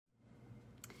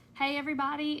Hey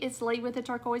everybody, it's Lee with the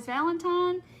Turquoise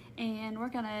Valentine, and we're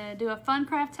gonna do a fun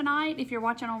craft tonight. If you're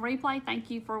watching on replay, thank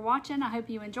you for watching. I hope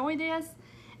you enjoy this,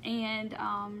 and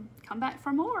come back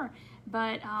for more.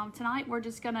 But tonight we're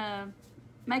just gonna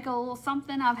make a little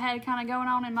something I've had kind of going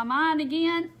on in my mind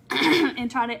again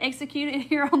and try to execute it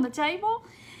here on the table.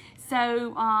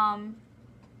 So,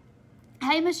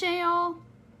 hey Michelle,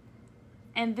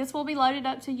 and this will be loaded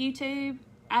up to YouTube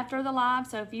after the live,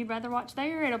 so if you'd rather watch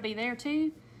there, it'll be there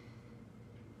too.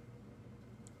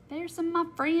 There's some of my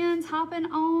friends hopping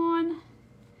on,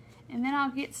 and then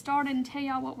I'll get started and tell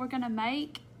y'all what we're gonna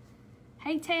make.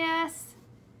 Hey Tess,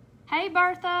 hey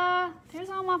Bertha, there's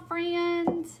all my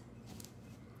friends.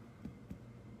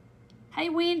 Hey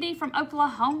Wendy from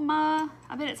Oklahoma.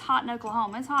 I bet it's hot in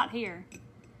Oklahoma. It's hot here.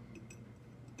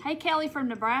 Hey Kelly from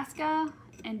Nebraska,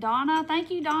 and Donna.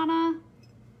 Thank you, Donna.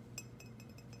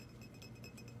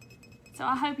 So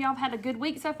I hope y'all have had a good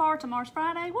week so far. Tomorrow's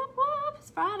Friday. Whoop whoop,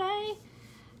 it's Friday.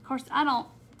 Of course, I don't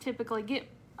typically get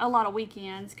a lot of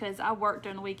weekends because I work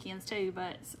during the weekends too,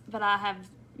 but I have,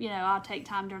 you know, I'll take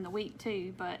time during the week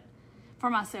too, but for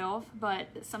myself, but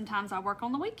sometimes I work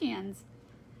on the weekends.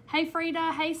 Hey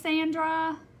Frida, hey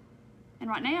Sandra. And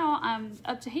right now I'm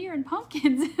up to here in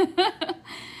pumpkins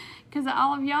because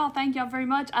all of y'all, thank y'all very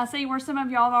much. I see where some of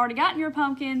y'all have already gotten your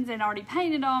pumpkins and already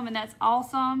painted them, and that's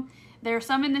awesome. There's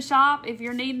some in the shop. If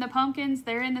you're needing the pumpkins,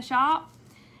 they're in the shop.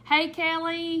 Hey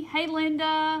Kelly, hey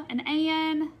Linda, and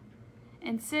Ann,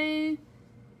 and Sue.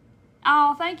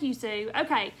 Oh, thank you, Sue.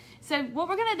 Okay, so what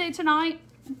we're gonna do tonight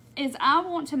is I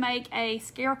want to make a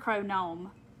Scarecrow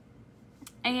gnome.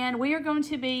 And we are going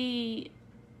to be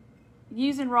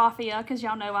using raffia, because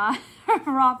y'all know I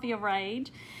raffia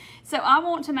rage. So I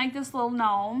want to make this little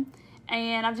gnome,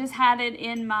 and I've just had it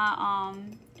in my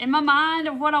mind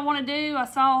of what I want to do. I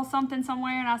saw something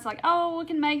somewhere, and I was like, oh, we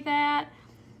can make that.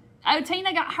 Oh,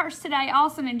 Tina got hers today.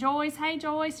 Awesome. And Joyce. Hey,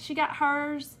 Joyce. She got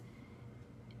hers.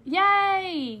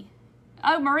 Yay.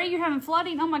 Oh, Marie, you're having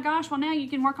flooding. Oh, my gosh. Well, now you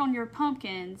can work on your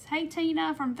pumpkins. Hey,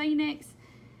 Tina from Phoenix.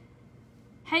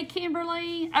 Hey,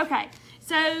 Kimberly. Okay.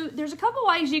 So there's a couple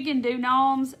ways you can do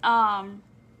gnomes. I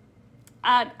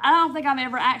don't think I've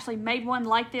ever actually made one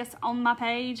like this on my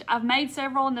page. I've made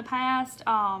several in the past.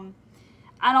 I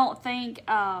don't think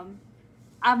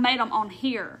I've made them on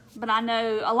here, but I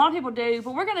know a lot of people do.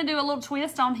 But we're going to do a little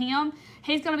twist on him.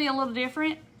 He's going to be a little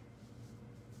different.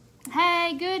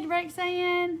 Hey, good,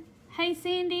 Rexanne. Hey,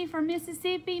 Cindy from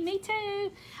Mississippi. Me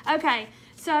too. Okay,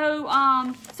 so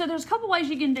so there's a couple ways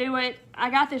you can do it.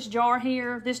 I got this jar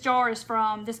here. This jar is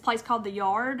from this place called The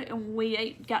Yard, and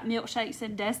we got milkshakes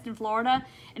in Destin, Florida,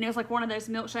 and it was like one of those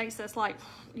milkshakes that's like,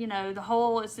 you know, the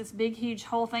whole, it's this big, huge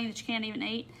whole thing that you can't even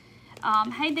eat.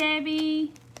 Hey,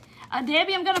 Debbie.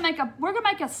 Debbie, we're gonna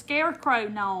make a Scarecrow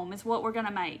gnome is what we're gonna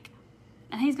make.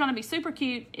 And he's gonna be super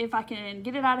cute if I can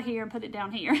get it out of here and put it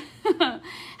down here.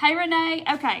 Hey, Renee.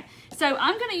 Okay, so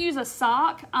I'm gonna use a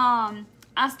sock.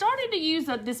 I started to use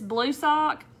this blue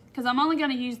sock because I'm only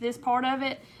gonna use this part of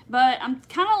it, but I'm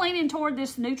kind of leaning toward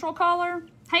this neutral color.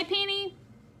 Hey, Penny.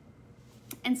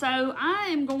 And so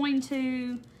I'm gonna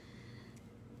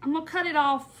cut it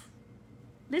off.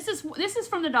 This is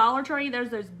from the Dollar Tree. There's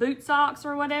those boot socks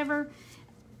or whatever.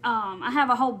 I have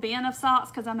a whole bin of socks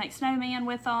because I make snowmen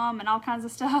with them and all kinds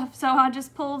of stuff. So I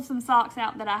just pulled some socks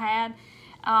out that I had.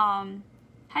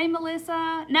 Hey,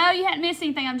 Melissa. No, you hadn't missed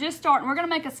anything. I'm just starting. We're going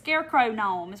to make a Scarecrow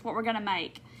gnome is what we're going to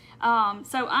make.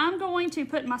 So I'm going to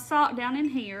put my sock down in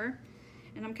here.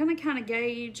 And I'm going to kind of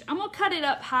gauge. I'm going to cut it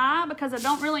up high because I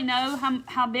don't really know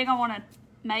how big I want to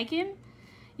make him.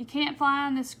 You can't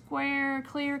find the square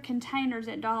clear containers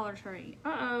at Dollar Tree.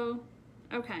 Uh-oh.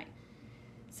 Okay.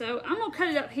 So I'm going to cut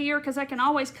it up here because I can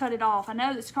always cut it off. I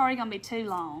know this card ain't going to be too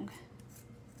long.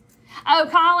 Oh,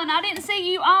 Colin, I didn't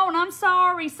see you on. I'm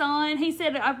sorry, son. He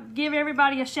said I'd give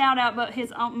everybody a shout out but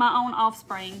my own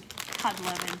offspring. I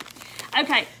love him.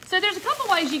 Okay, so there's a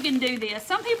couple ways you can do this.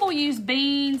 Some people use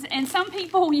beans and some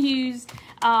people use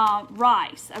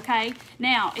rice, okay?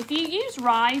 Now, if you use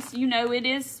rice, you know it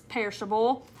is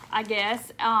perishable, I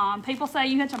guess. People say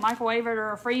you have to microwave it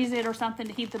or freeze it or something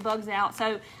to keep the bugs out.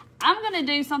 So I'm going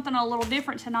to do something a little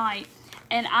different tonight.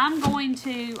 And I'm going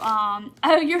to,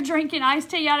 oh, you're drinking iced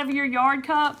tea out of your yard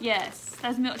cup? Yes,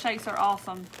 those milkshakes are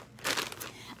awesome.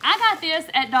 I got this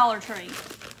at Dollar Tree,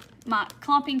 my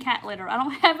clumping cat litter. I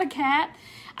don't have a cat.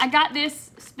 I got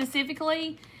this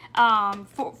specifically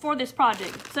for this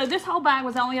project. So this whole bag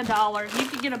was only $1. You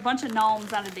could get a bunch of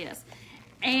gnomes out of this.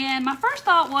 And my first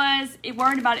thought was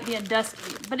worried about it being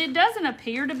dusty, but it doesn't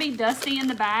appear to be dusty in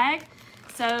the bag.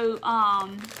 So,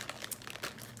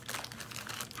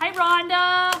 hey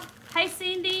Rhonda, hey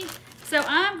Cindy. So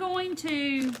I'm going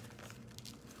to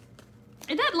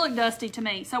It doesn't look dusty to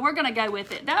me, so we're gonna go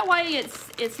with it. That way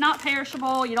it's not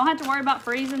perishable. You don't have to worry about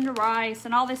freezing the rice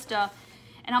and all this stuff.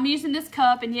 And I'm using this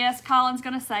cup, and yes, Colin's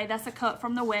gonna say that's a cup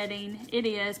from the wedding. It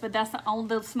is, but that's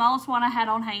the smallest one I had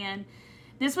on hand.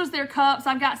 This was their cups.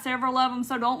 I've got several of them,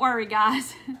 so don't worry,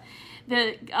 guys.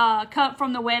 The cup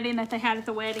from the wedding that they had at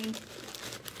the wedding.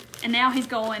 And now he's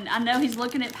going, I know he's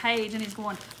looking at Paige, and he's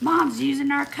going, Mom's using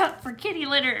our cup for kitty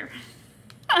litter.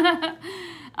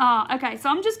 Okay, so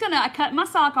I'm just gonna, I cut my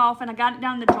sock off, and I got it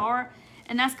down in the jar,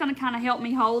 and that's gonna kind of help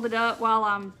me hold it up while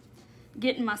I'm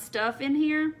getting my stuff in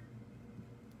here.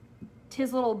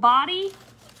 His little body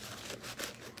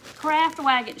craft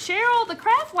wagon. Cheryl, the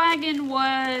craft wagon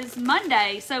was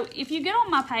Monday, so if you get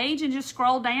on my page and just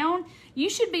scroll down, you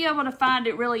should be able to find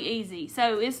it really easy.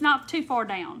 So it's not too far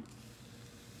down.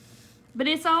 But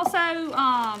it's also,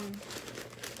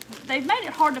 they've made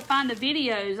it hard to find the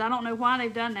videos. I don't know why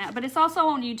they've done that, but it's also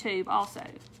on YouTube also.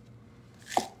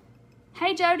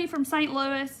 Hey, Jody from St.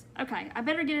 Louis. Okay, I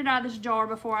better get it out of this jar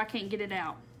before I can't get it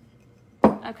out.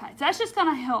 Okay, so that's just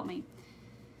gonna help me.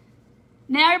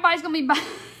 Now everybody's gonna be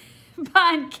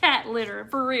buying cat litter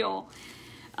for real.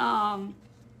 Well,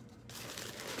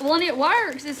 and it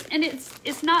works.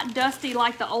 It's not dusty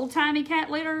like the old-timey cat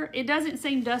litter. It doesn't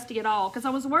seem dusty at all because I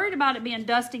was worried about it being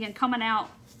dusty and coming out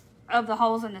of the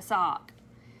holes in the sock.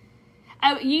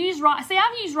 Oh, you use rice. See,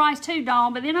 I've used rice too,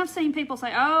 Dawn, but then I've seen people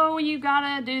say, oh, you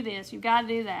gotta do this, you gotta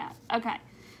do that. Okay,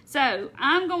 so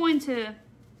I'm going to,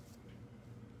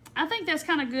 I think that's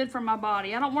kind of good for my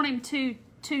body. I don't want him too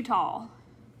tall.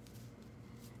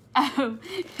 Oh,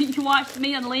 you watched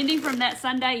me and Lindy from that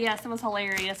Sunday? Yes, it was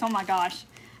hilarious. Oh my gosh.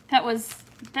 That was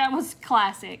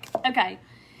classic. Okay,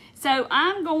 so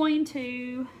I'm going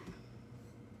to,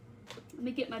 let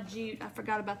me get my jute. I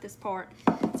forgot about this part.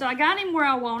 So I got him where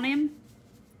I want him,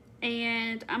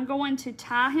 and I'm going to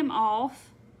tie him off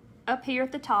up here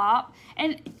at the top.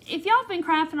 And if y'all have been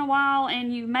crafting a while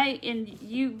and you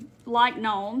like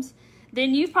gnomes,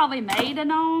 then you've probably made a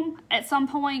gnome at some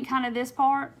point, kind of this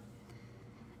part.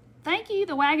 Thank you,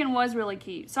 the wagon was really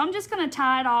cute. So I'm just gonna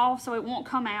tie it off so it won't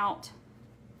come out.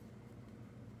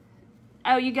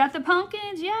 Oh, you got the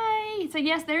pumpkins, yay. So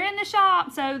yes, they're in the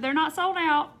shop, so they're not sold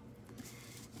out.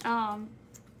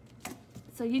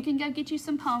 So you can go get you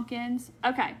some pumpkins.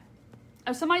 Okay,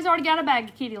 oh, somebody's already got a bag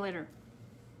of kitty litter.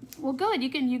 Well, good,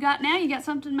 you got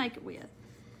something to make it with.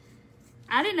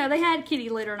 I didn't know they had kitty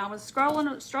litter, and I was strolling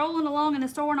along in the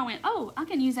store, and I went, oh, I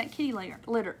can use that kitty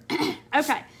litter.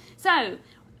 Okay, so,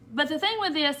 but the thing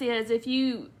with this is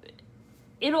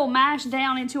it'll mash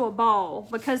down into a ball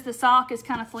because the sock is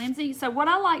kind of flimsy. So what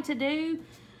I like to do,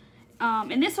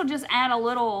 and this will just add a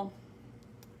little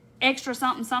extra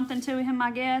something to him,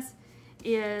 I guess,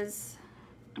 is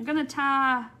I'm gonna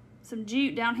tie some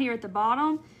jute down here at the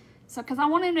bottom. So, cause I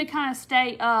want him to kind of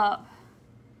stay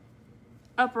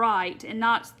upright and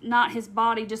not his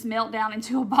body just melt down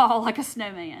into a ball like a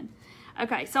snowman.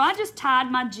 Okay, so I just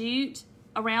tied my jute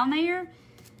around there.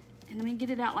 And let me get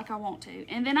it out like I want to.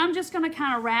 And then I'm just going to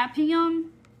kind of wrap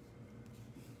him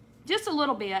just a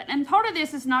little bit. And part of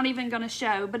this is not even going to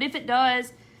show, but if it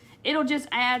does, it'll just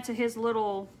add to his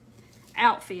little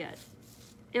outfit.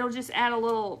 It'll just add a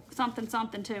little something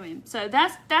to him. So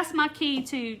that's my key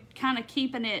to kind of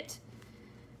keeping it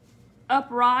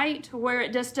upright where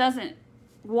it just doesn't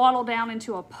waddle down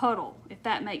into a puddle, if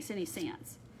that makes any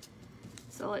sense.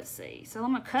 So let's see. So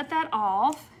I'm going to cut that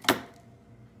off.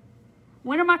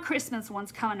 When are my Christmas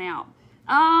ones coming out?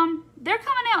 They're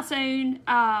coming out soon.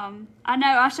 I know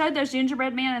I showed those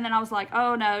gingerbread men, and then I was like,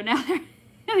 oh no, now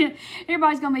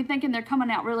everybody's gonna be thinking they're coming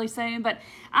out really soon. But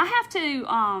I have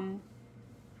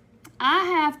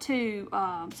to,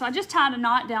 so I just tied a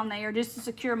knot down there just to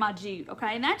secure my jute,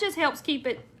 okay? And that just helps keep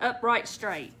it upright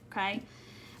straight, okay?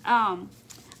 I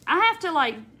have to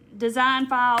like design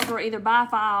files or either buy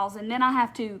files, and then I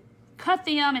have to cut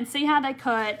them and see how they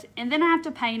cut, and then I have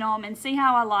to paint them and see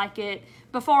how I like it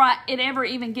before it ever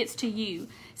even gets to you.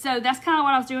 So that's kind of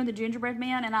what I was doing with the gingerbread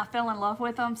men, and I fell in love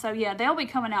with them. So yeah, they'll be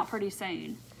coming out pretty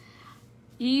soon.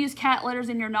 You use cat litters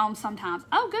in your gnomes sometimes.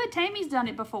 Oh good, Tammy's done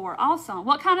it before. Awesome.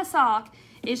 What kind of sock?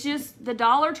 It's just the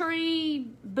Dollar Tree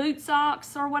boot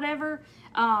socks or whatever.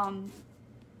 I've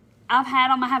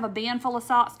had them. I have a bin full of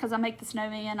socks because I make the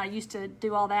snowman. I used to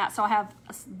do all that, so I have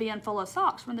a bin full of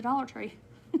socks from the Dollar Tree.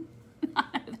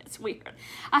 I know, that's weird.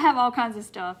 I have all kinds of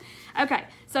stuff. Okay,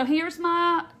 so here's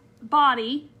my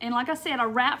body, and like I said, I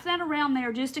wrapped that around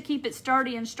there just to keep it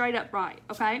sturdy and straight upright,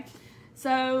 okay?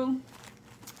 So,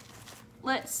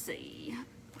 let's see.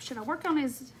 Should I work on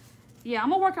his, yeah, I'm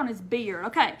gonna work on his beard.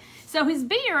 Okay, so his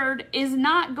beard is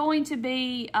not going to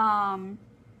be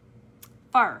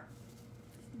fur.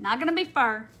 Not gonna be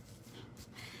fur.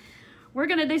 We're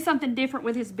gonna do something different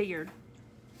with his beard.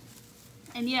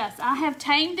 And yes, I have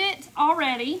tamed it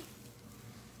already.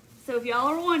 So if y'all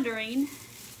are wondering,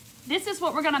 this is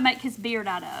what we're gonna make his beard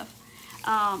out of.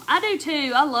 I do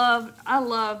too. I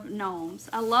love gnomes.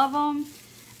 I love them.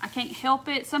 I can't help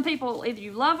it. Some people, either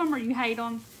you love them or you hate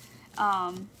them.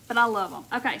 But I love them.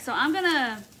 Okay, so I'm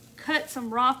gonna cut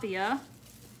some raffia.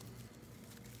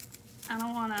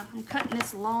 I'm cutting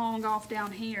this long off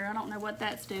down here. I don't know what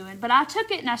that's doing. But I took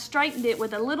it and I straightened it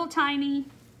with a little tiny,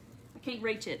 I can't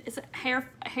reach it. It's a hair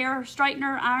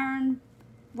straightener, iron,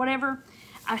 whatever.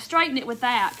 I straightened it with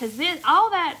that because all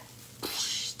that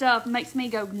stuff makes me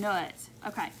go nuts.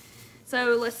 Okay,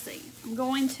 so let's see.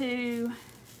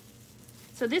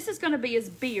 So this is going to be his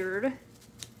beard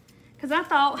because I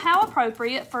thought how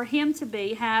appropriate for him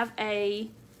to have a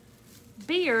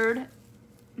beard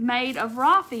made of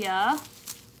raffia.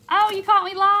 Oh, you caught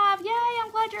me live. Yay, I'm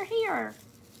glad you're here.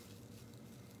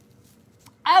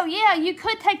 Oh, yeah, you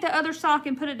could take the other sock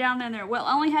and put it down in there. Well,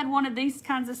 I only had one of these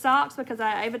kinds of socks because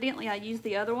I used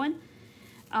the other one.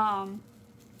 So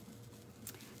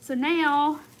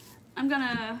now I'm going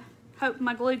to hope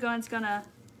my glue gun's going to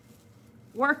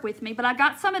work with me. But I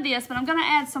got some of this, but I'm going to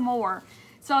add some more.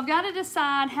 So I've got to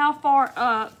decide how far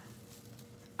up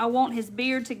I want his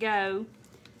beard to go.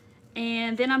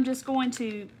 And then I'm just going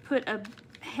to put a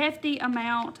hefty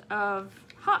amount of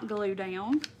hot glue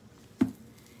down.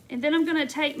 And then I'm going to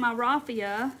take my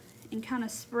raffia and kind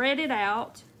of spread it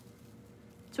out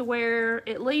to where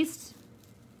at least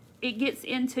it gets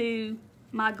into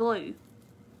my glue.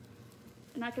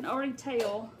 And I can already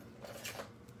tell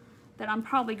that I'm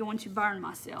probably going to burn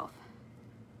myself.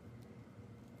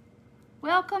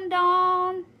 Welcome,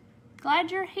 Dawn.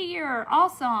 Glad you're here.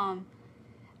 Awesome.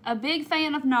 A big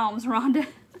fan of gnomes, Rhonda.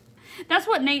 That's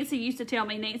what Nancy used to tell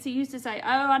me. Nancy used to say,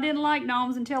 oh, I didn't like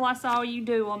gnomes until I saw you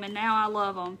do them, and now I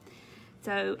love them.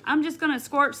 So I'm just going to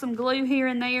squirt some glue here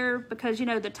and there because, you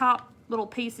know, the top little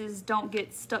pieces don't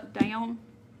get stuck down.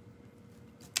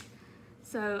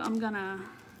 So I'm going to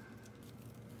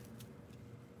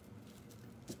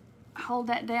hold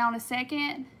that down a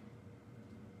second.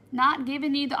 Not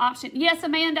giving you the option. Yes,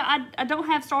 Amanda, I don't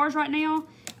have stars right now.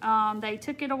 They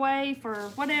took it away for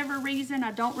whatever reason.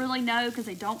 I don't really know because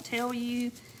they don't tell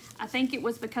you. I think it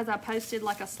was because I posted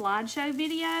like a slideshow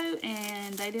video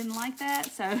and they didn't like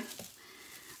that. So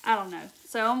I don't know.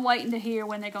 So I'm waiting to hear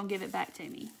when they're going to give it back to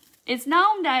me. It's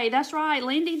Gnome Day. That's right.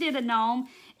 Lindy did a gnome.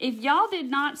 If y'all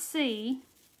did not see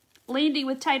Lindy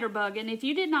with Tater Buggin', if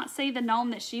you did not see the gnome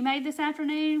that she made this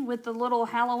afternoon with the little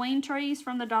Halloween trees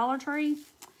from the Dollar Tree,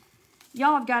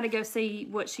 y'all have got to go see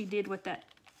what she did with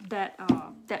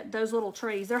those little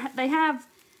trees. They have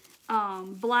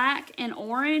black and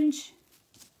orange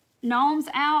gnomes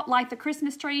out, like the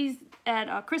Christmas trees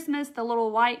at Christmas, the little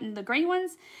white and the green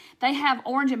ones. They have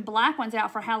orange and black ones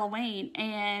out for Halloween,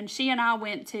 and she and I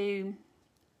went to,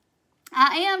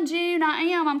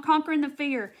 I'm conquering the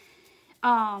fear.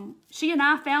 She and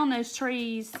I found those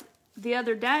trees the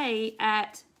other day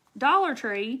at Dollar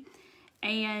Tree,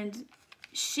 and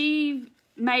she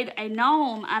made a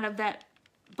gnome out of that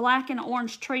black and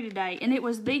orange tree today, and it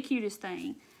was the cutest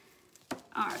thing.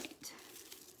 All right,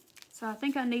 so I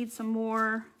think I need some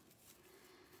more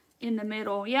in the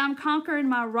middle. Yeah, I'm conquering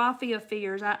my raffia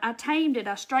fears. I tamed it.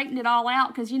 I straightened it all out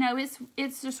because, you know,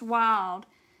 it's just wild.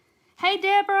 Hey,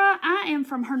 Deborah, I am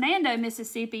from Hernando,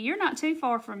 Mississippi. You're not too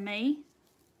far from me.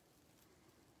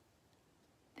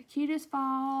 The cutest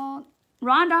fall.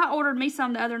 Rhonda ordered me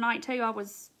some the other night, too. I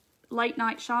was late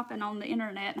night shopping on the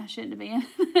internet, and I shouldn't have been.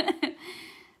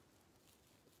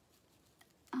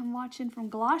 I'm watching from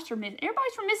Gloucester.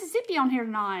 Everybody's from Mississippi on here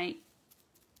tonight.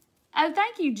 Oh,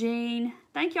 thank you, Jean.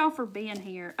 Thank y'all for being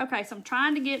here. Okay, so I'm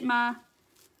trying to get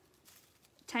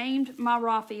tamed my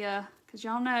raffia, because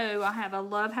y'all know I have a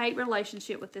love-hate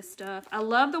relationship with this stuff. I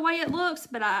love the way it looks,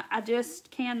 but I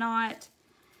just cannot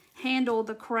handle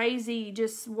the crazy,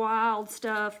 just wild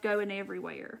stuff going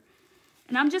everywhere.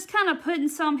 And I'm just kind of putting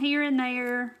some here and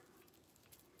there,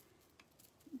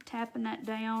 tapping that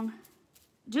down,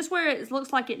 just where it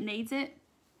looks like it needs it.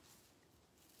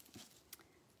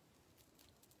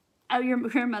 Oh, your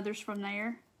grandmother's from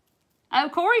there. Oh,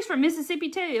 Corey's from Mississippi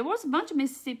too. There was a bunch of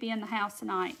Mississippi in the house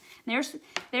tonight.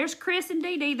 There's Chris and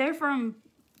Dee Dee. They're from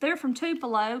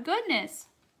Tupelo. Goodness,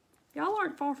 y'all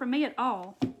aren't far from me at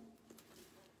all.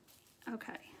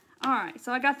 Okay, all right.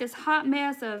 So I got this hot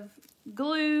mess of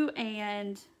glue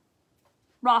and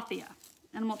raffia,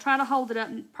 and I'm gonna try to hold it up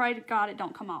and pray to God it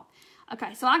don't come off.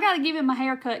 Okay, so I gotta give him a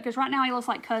haircut because right now he looks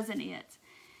like Cousin It.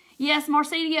 Yes,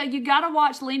 Marcelia, you gotta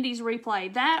watch Lindy's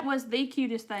replay. That was the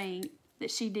cutest thing that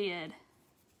she did.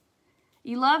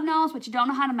 You love gnomes, but you don't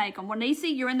know how to make them. Well, Nisi,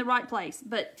 you're in the right place.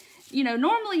 But, you know,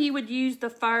 normally you would use the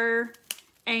fur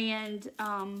and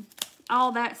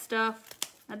all that stuff.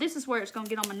 Now, this is where it's going to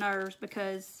get on my nerves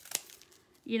because,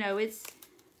 you know, it's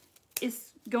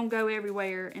going to go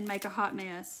everywhere and make a hot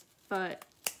mess. But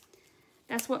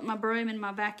that's what my broom and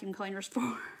my vacuum cleaner's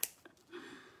for.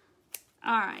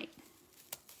 All right.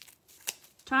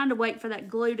 Trying to wait for that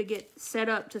glue to get set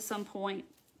up to some point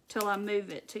till I move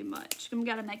it too much. I've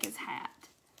got to make his hat.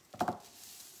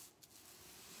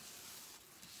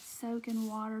 Soak in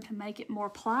water to make it more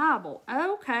pliable.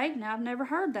 Okay, now I've never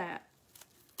heard that.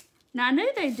 Now I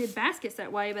knew they did baskets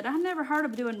that way, but I've never heard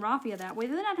of doing raffia that way.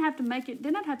 Then I'd have to make it,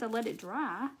 then I'd have to let it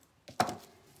dry.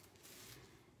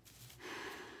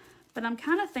 But I'm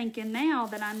kind of thinking now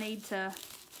that I need to,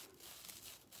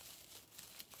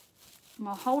 I'm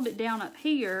going to hold it down up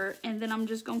here, and then I'm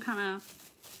just going to kind of,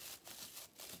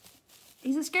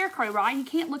 he's a scarecrow, right? He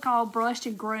can't look all brushed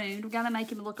and groomed. We've got to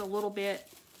make him look a little bit,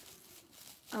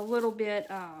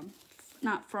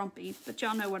 not frumpy, but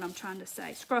y'all know what I'm trying to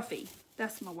say. Scruffy.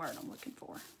 That's my word I'm looking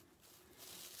for.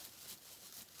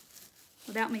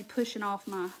 Without me pushing off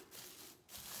my,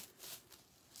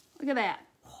 look at that.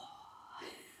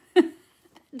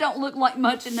 Don't look like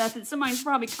much of nothing. Somebody's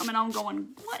probably coming on going,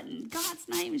 what in God's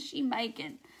name is she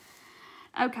making?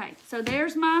 Okay, so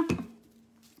there's my,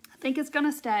 I think it's going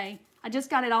to stay. I just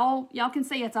got it all, y'all can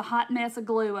see it's a hot mess of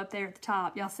glue up there at the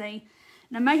top. Y'all see?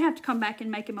 And I may have to come back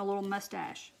and make him a little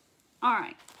mustache. All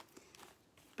right.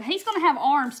 But he's going to have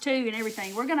arms too and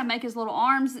everything. We're going to make his little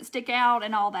arms that stick out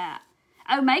and all that.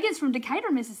 Oh, Megan's from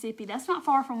Decatur, Mississippi. That's not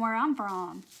far from where I'm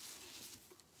from.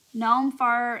 Gnome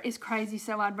fur is crazy,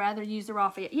 so I'd rather use the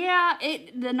raffia. Yeah,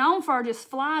 the gnome fur just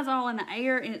flies all in the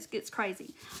air and it gets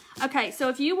crazy. Okay, so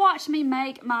if you watched me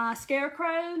make my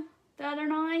Scarecrow the other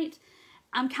night,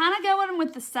 I'm kind of going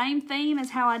with the same theme as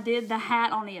how I did the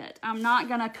hat on it. I'm not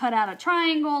going to cut out a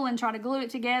triangle and try to glue it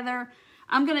together.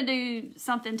 I'm going to do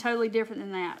something totally different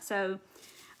than that. So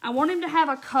I want him to have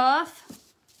a cuff,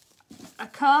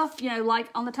 you know, like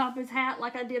on the top of his hat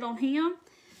like I did on him.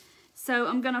 So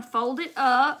I'm going to fold it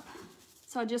up.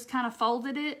 So I just kind of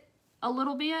folded it a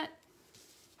little bit.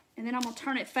 And then I'm going to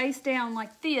turn it face down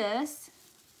like this.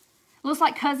 It looks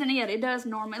like Cousin It. It does,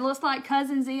 Norma. It looks like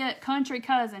Cousin It, country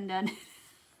cousin, doesn't it?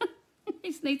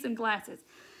 He just needs some glasses.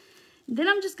 Then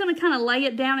I'm just going to kind of lay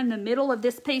it down in the middle of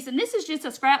this piece. And this is just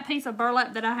a scrap piece of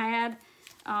burlap that I had.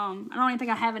 I don't even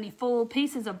think I have any full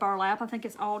pieces of burlap. I think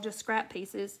it's all just scrap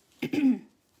pieces.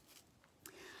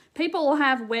 People will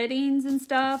have weddings and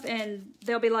stuff, and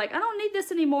they'll be like, I don't need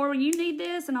this anymore. You need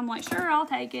this? And I'm like, sure, I'll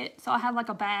take it. So I have like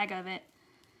a bag of it.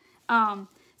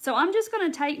 So I'm just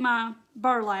going to take my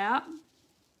burlap,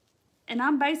 and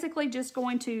I'm basically just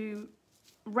going to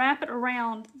wrap it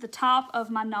around the top of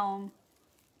my gnome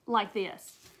like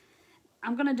this.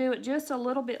 I'm going to do it just a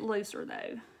little bit looser,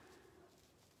 though.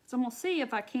 So I'm going to see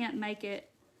if I can't make it,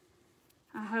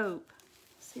 I hope.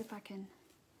 See if I can.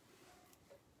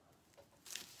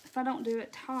 If I don't do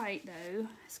it tight, though,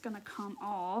 it's going to come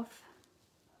off.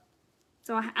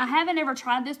 So I haven't ever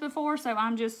tried this before, so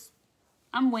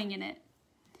I'm winging it.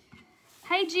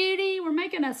 Hey, Judy, we're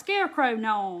making a Scarecrow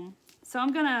gnome. So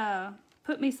I'm going to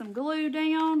put me some glue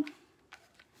down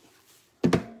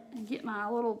and get my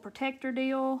little protector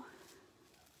deal.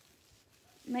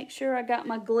 Make sure I got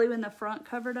my glue in the front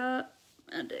covered up.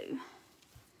 I do.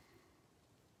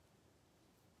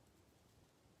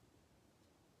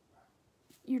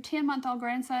 Your 10-month-old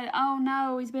grandson, oh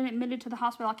no, he's been admitted to the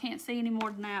hospital. I can't see any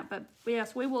more than that. But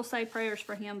yes, we will say prayers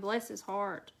for him. Bless his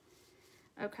heart.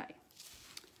 Okay.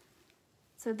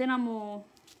 So then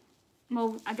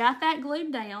I got that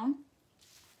glued down.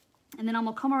 And then I'm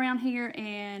going to come around here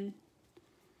and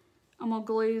I'm going to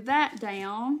glue that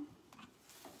down.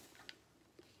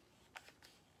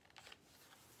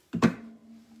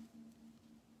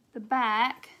 The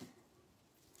back.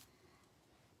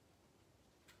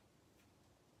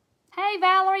 Hey,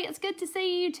 Valerie, it's good to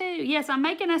see you too. Yes, I'm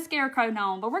making a Scarecrow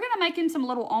gnome, but we're going to make him some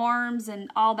little arms and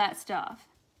all that stuff.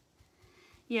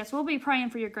 Yes, we'll be praying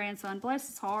for your grandson. Bless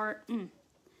his heart.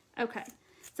 Okay,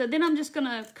 so then I'm just going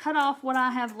to cut off what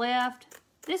I have left.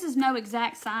 This is no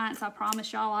exact science, I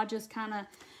promise y'all. I just kind of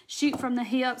shoot from the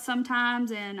hip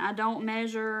sometimes, and I don't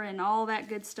measure and all that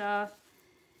good stuff.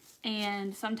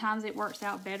 And sometimes it works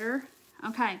out better.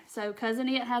 Okay, so Cousin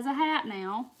It has a hat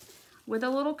now with a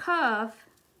little cuff.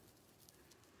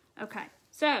 Okay,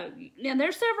 so now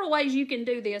there's several ways you can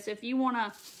do this if you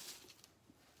want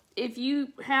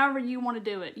to, however you want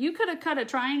to do it. You could have cut a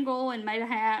triangle and made a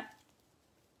hat,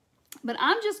 but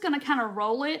I'm just going to kind of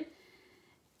roll it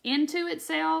into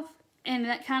itself, and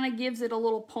that kind of gives it a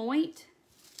little point.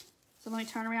 So let me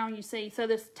turn around, you see. So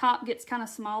this top gets kind of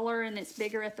smaller and it's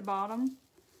bigger at the bottom.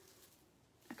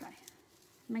 Okay.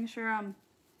 Making sure I'm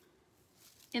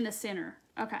in the center.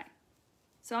 Okay.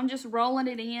 So I'm just rolling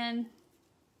it in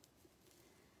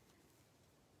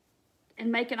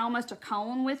and making almost a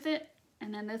cone with it.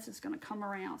 And then this is going to come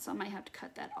around. So I may have to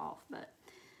cut that off.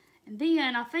 And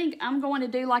then I think I'm going to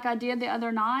do like I did the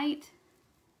other night.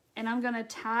 And I'm going to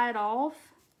tie it off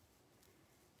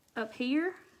up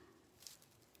here.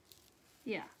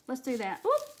 Yeah, let's do that.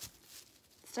 Whoop.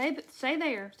 Stay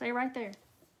there. Stay right there.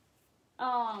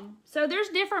 So there's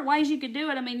different ways you could do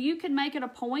it. I mean, you could make it a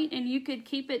point and you could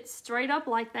keep it straight up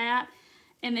like that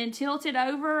and then tilt it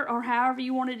over or however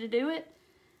you wanted to do it.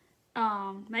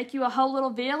 Make you a whole little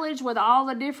village with all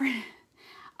the different,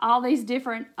 all these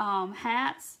different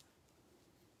hats.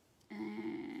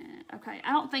 And, okay,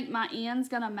 I don't think my end's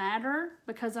gonna matter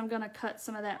because I'm gonna cut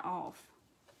some of that off.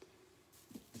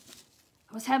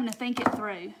 I was having to think it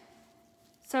through.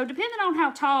 So depending on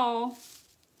how tall,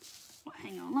 well,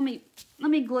 hang on,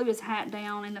 let me glue his hat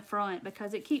down in the front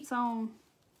because it keeps on.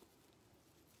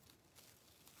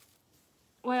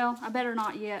 Well, I better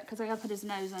not yet because I gotta put his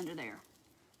nose under there.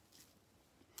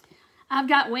 I've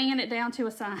got winging it down to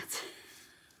a science.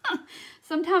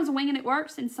 Sometimes winging it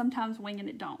works and sometimes winging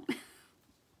it don't.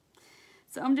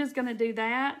 So I'm just gonna do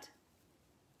that.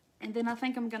 And then I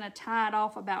think I'm gonna tie it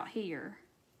off about here.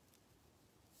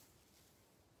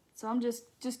 So I'm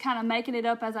just kind of making it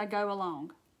up as I go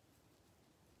along.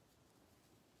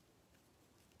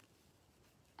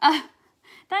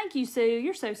 Thank you, Sue.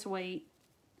 You're so sweet.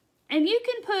 And you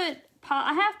can put,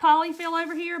 I have polyfill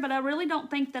over here, but I really don't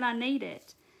think that I need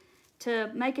it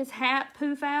to make his hat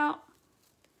poof out.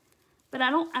 But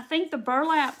I think the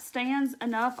burlap stands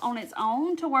enough on its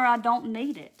own to where I don't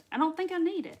need it. I don't think I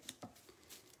need it.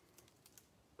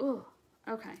 Ooh,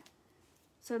 okay.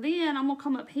 So then I'm gonna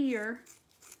come up here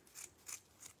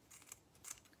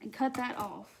and cut that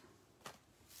off.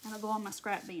 And I'll go on my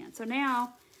scrap bin. So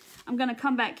now I'm gonna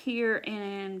come back here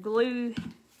and glue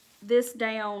this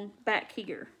down back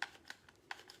here.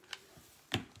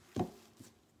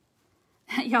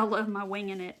 Y'all love my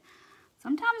winging it.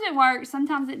 Sometimes it works,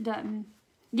 sometimes it doesn't.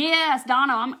 Yes,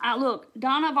 Donna, look,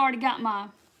 Donna, I've already got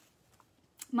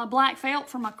my black felt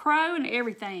for my crow and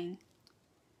everything.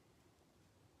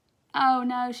 Oh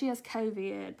no, she has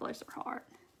COVID, bless her heart.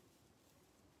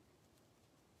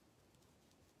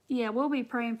 Yeah, we'll be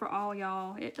praying for all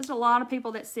y'all. There's a lot of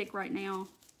people that's sick right now.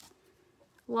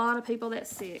 A lot of people that's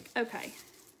sick. Okay.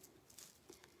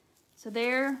 So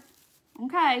there,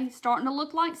 okay, starting to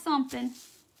look like something.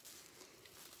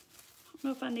 I don't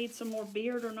know if I need some more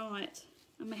beard or not.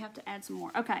 I may have to add some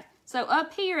more. Okay, so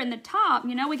up here in the top,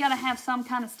 you know we got to have some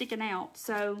kind of sticking out.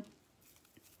 So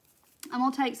I'm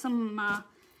going to take some of my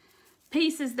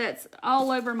pieces that's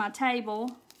all over my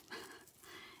table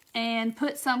and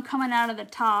put some coming out of the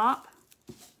top.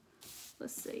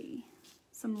 Let's see,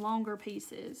 some longer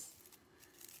pieces.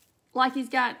 Like he's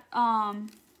got,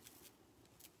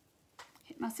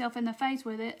 hit myself in the face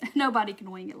with it. Nobody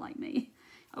can wing it like me.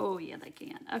 Oh yeah, they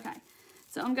can. Okay.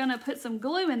 So I'm going to put some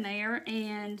glue in there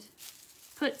and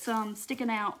put some sticking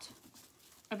out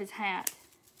of his hat.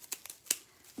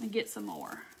 And get some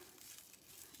more.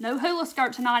 No hula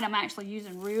skirt tonight. I'm actually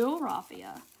using real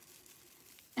raffia.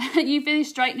 You finished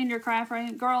straightening your craft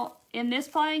room? Girl, in this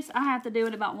place, I have to do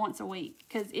it about once a week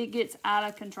because it gets out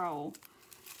of control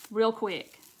real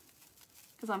quick.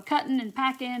 Because I'm cutting and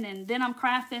packing and then I'm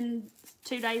crafting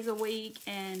 2 days a week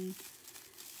and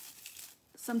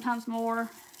sometimes more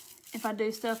if I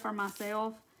do stuff for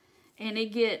myself, and it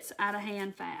gets out of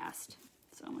hand fast.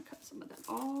 So I'm gonna cut some of that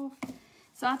off.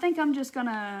 So I think I'm just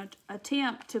gonna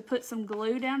attempt to put some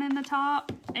glue down in the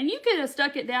top, and you could have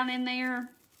stuck it down in there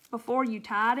before you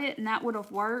tied it and that would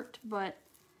have worked, but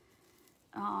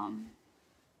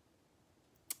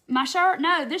my shirt,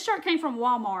 no, this shirt came from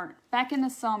Walmart back in the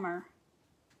summer.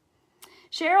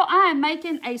 Cheryl, I am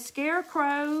making a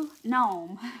Scarecrow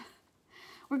gnome.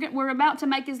 We're about to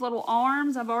make his little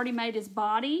arms. I've already made his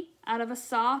body out of a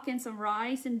sock and some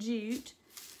rice and jute.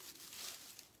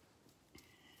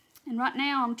 And right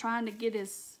now I'm trying to get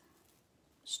his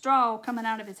straw coming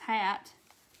out of his hat.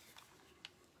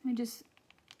 Let me just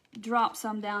drop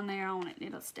some down there on it.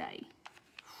 It'll stay.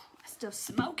 It's still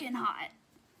smoking hot.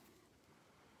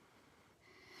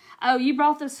 Oh, you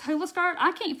brought this hula skirt?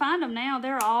 I can't find them now.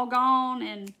 They're all gone.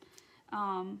 And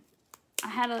I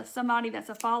had somebody that's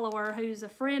a follower who's a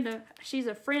friend of, she's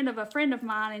a friend of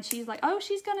mine, and she's like, oh,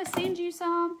 she's going to send you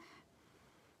some. I'm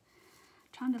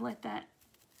trying to let that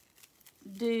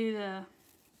do the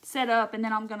setup, and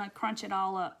then I'm going to crunch it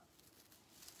all up.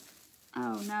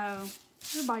 Oh, no.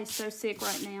 Everybody's so sick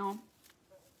right now.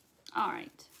 All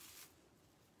right.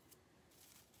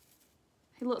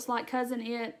 He looks like Cousin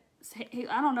It.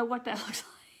 I don't know what that looks like.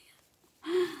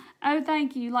 Oh,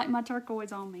 thank you. Like my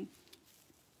turquoise on me.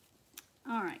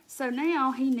 All right. So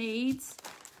now he needs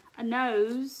a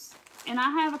nose. And I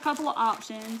have a couple of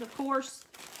options. Of course,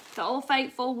 the Old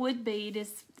Faithful wood bead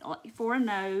is for a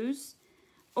nose.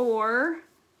 Or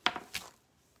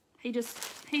he's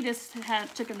taking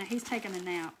a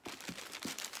nap.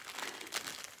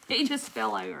 He just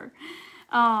fell over.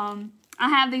 I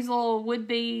have these little wood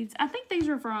beads. I think these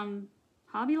are from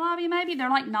Hobby Lobby, maybe. They're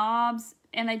like knobs,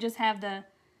 and they just have the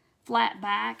flat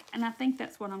back, and I think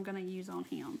that's what I'm going to use on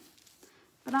him.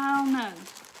 But I don't know.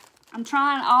 I'm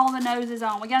trying all the noses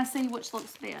on. We got to see which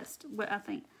looks best, what I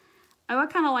think. Oh,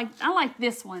 I like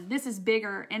this one. This is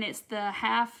bigger, and it's the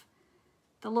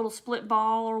little split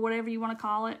ball, or whatever you want to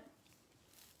call it.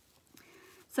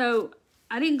 So,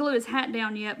 I didn't glue his hat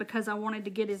down yet because I wanted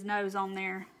to get his nose on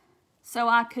there so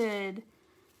I could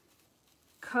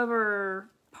cover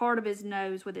part of his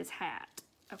nose with his hat.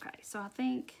 Okay, so I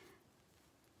think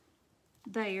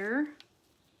there.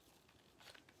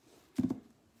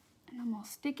 And I'm going to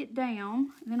stick it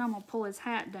down, and then I'm going to pull his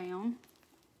hat down.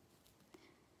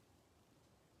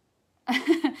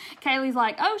 Kaylee's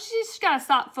like, oh, she's got a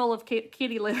sock full of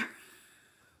kitty litter.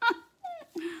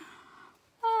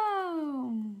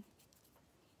 Oh.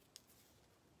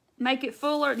 Make it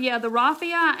fuller. Yeah, the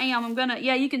raffia I am.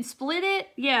 Yeah, you can split it.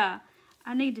 Yeah,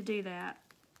 I need to do that.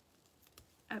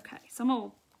 Okay, so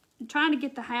I'm trying to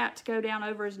get the hat to go down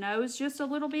over his nose just a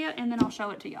little bit, and then I'll show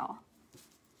it to y'all.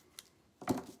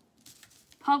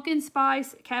 Pumpkin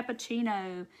spice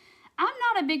cappuccino. I'm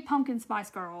not a big pumpkin spice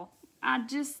girl. I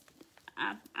just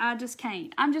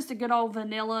can't. I'm just a good old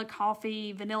vanilla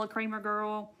coffee, vanilla creamer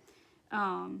girl.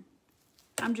 I'm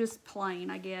just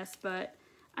plain, I guess, but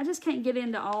I just can't get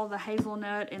into all the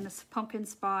hazelnut and the pumpkin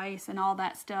spice and all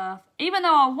that stuff. Even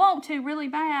though I want to really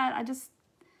bad, I just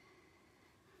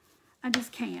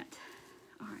can't.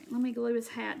 All right, let me glue his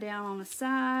hat down on the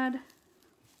side.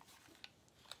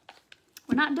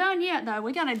 We're not done yet, though.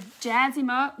 We got to jazz him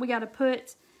up. We got to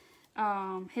put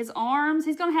his arms.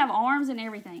 He's going to have arms and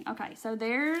everything. Okay, so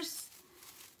there's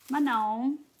my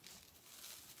gnome.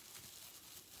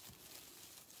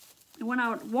 And when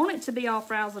I want it to be all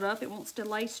frazzled up, it wants to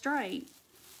lay straight.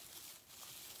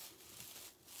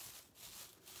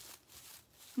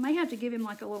 I may have to give him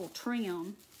like a little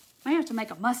trim. May have to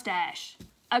make a mustache.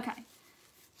 Okay.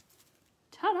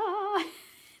 Ta-da!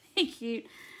 He's cute.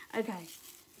 Okay.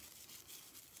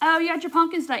 Oh, you got your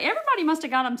pumpkins today. Everybody must have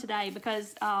got them today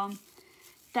because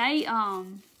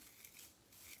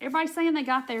everybody's saying they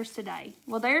got theirs today.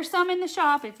 Well, there's some in the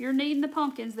shop. If you're needing the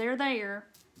pumpkins, they're there.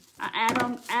 I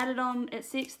added them at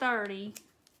 6:30.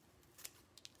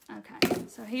 Okay,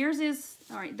 so here's his,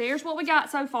 all right, there's what we got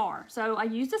so far. So I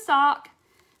used a sock,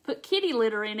 put kitty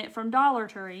litter in it from Dollar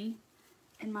Tree,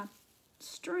 and my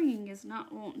string is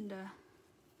not wanting to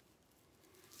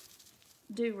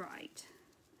do right.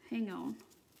 Hang on.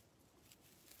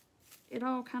 It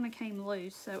all kind of came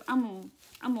loose, so I'm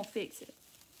gonna fix it.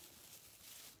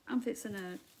 I'm fixing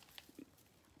to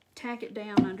tack it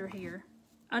down under here,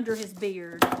 under his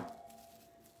beard,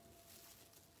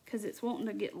 because it's wanting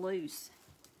to get loose.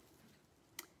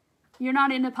 You're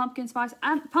not into pumpkin spice?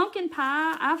 Pumpkin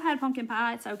pie, I've had pumpkin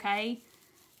pie, it's okay.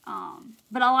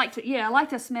 But I like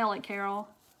to smell it, Carol.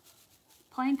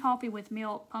 Plain coffee with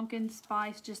milk, pumpkin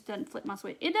spice just doesn't flip my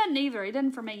switch. It doesn't either, it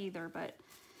doesn't for me either, but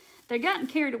they're getting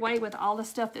carried away with all the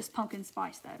stuff that's pumpkin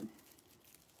spice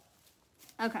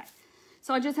though. Okay,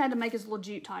 so I just had to make his little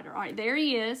jute tighter. All right, there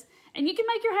he is. And you can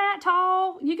make your hat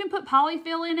tall. You can put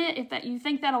polyfill in it if you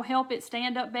think that'll help it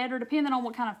stand up better, depending on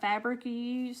what kind of fabric you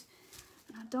use.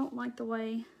 And I don't like the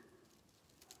way,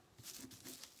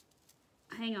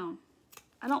 hang on.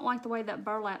 I don't like the way that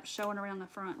burlap's showing around the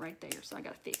front right there, so I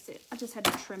gotta fix it. I just had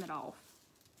to trim it off.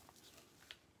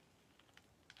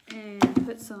 And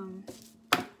put some,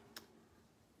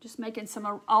 just making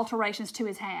some alterations to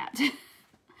his hat.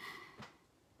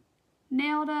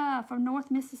 Nelda from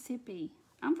North Mississippi.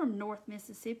 I'm from North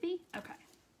Mississippi. Okay.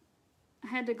 I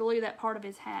had to glue that part of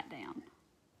his hat down.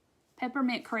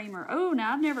 Peppermint creamer. Oh,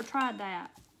 now I've never tried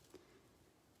that.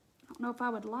 I don't know if I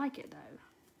would like it though.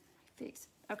 Fix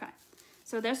it. Okay.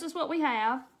 So this is what we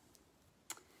have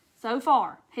so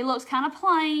far. He looks kind of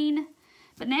plain,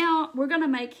 but now we're going to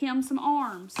make him some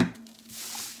arms.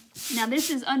 Now this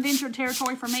is unventured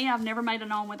territory for me. I've never made a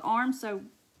gnome with arms, so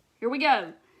here we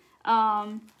go.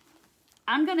 I'm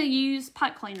going to use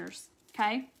pipe cleaners,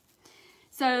 okay?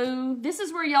 So this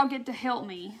is where y'all get to help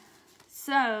me.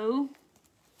 So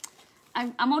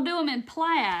I'm going to do them in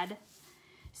plaid.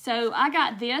 So I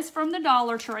got this from the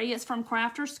Dollar Tree. It's from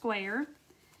Crafter Square.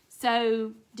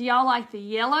 So do y'all like the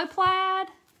yellow plaid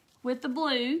with the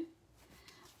blue,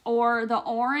 or the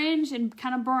orange and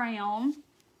kind of brown?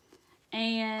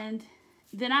 And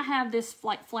then I have this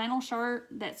like flannel shirt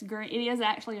that's green. It is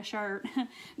actually a shirt.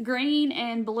 Green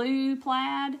and blue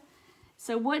plaid.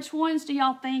 So which ones do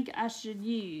y'all think I should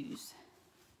use?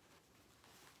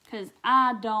 Because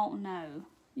I don't know.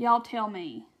 Y'all tell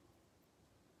me.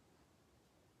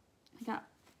 I got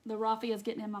the raffia's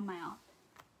getting in my mouth.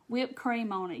 Whipped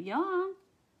cream on it. Yum.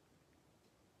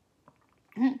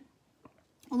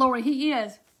 Lori, he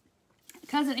is.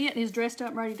 Cousin It is dressed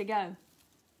up, ready to go.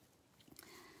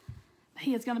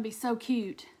 He is going to be so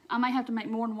cute. I may have to make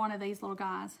more than one of these little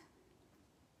guys.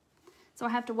 So I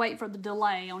have to wait for the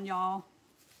delay on y'all.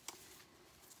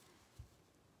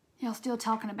 Y'all still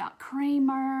talking about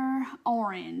creamer.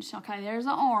 Orange. Okay, there's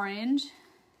an orange.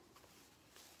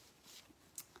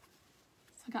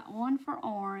 So I got one for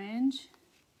orange.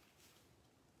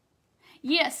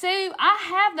 Yeah, Sue, I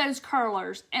have those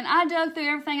curlers, and I dug through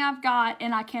everything I've got,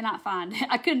 and I cannot find it.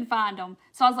 I couldn't find them.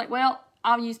 So I was like, well,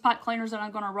 I'll use pipe cleaners, and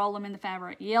I'm going to roll them in the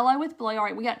fabric. Yellow with blue. All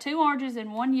right, we got 2 oranges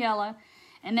and 1 yellow,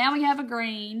 and now we have a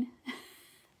green.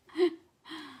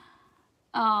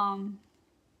 The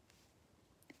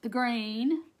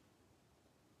green.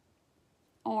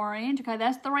 Orange. Okay,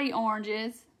 that's 3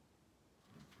 oranges.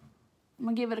 I'm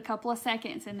going to give it a couple of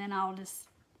seconds, and then I'll just...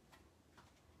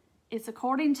 It's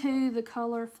according to the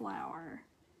color flower.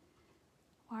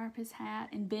 Wire up his hat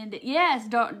and bend it. Yes,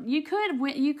 you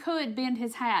could bend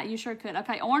his hat. You sure could.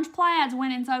 Okay, orange plaid's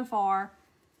winning so far.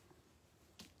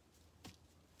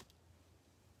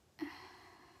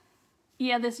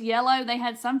 Yeah, this yellow, they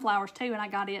had sunflowers too, and I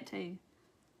got it too.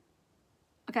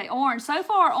 Okay, orange. So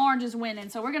far, orange is winning,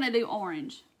 so we're going to do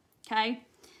orange. Okay.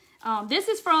 This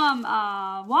is from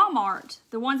Walmart.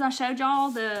 The ones I showed y'all,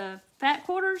 the fat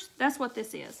quarters. That's what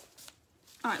this is.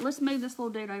 All right, let's move this little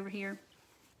dude over here.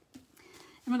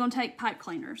 And we're going to take pipe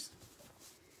cleaners.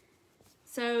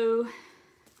 So,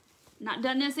 not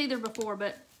done this either before,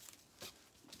 but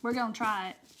we're going to try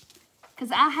it.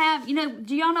 Because I have, you know,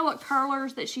 do y'all know what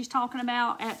curlers that she's talking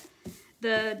about at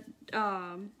the,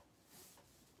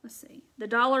 let's see, the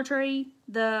Dollar Tree?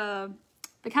 The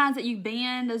kinds that you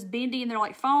bend, those bendy, and they're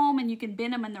like foam, and you can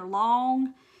bend them and they're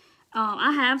long.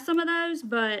 I have some of those,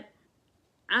 but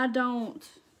I don't,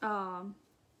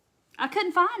 I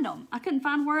couldn't find them. I couldn't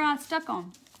find where I stuck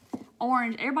them.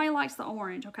 Orange. Everybody likes the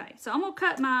orange. Okay, so I'm going to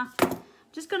cut my...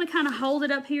 Just going to kind of hold it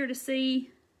up here to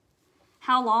see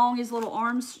how long his little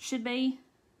arms should be.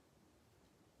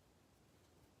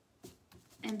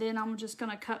 And then I'm just going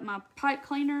to cut my pipe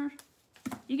cleaner.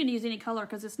 You can use any color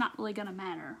because it's not really going to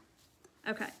matter.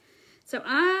 Okay, so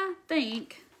I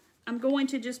think I'm going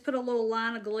to just put a little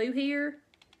line of glue here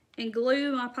and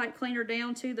glue my pipe cleaner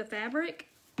down to the fabric.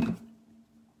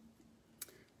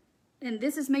 And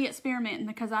this is me experimenting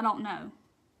because I don't know.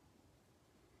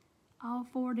 All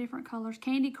 4 different colors.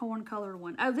 Candy corn color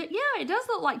one. Oh, yeah, it does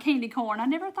look like candy corn. I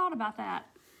never thought about that.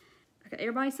 Okay,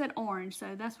 everybody said orange,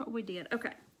 so that's what we did.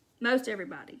 Okay, most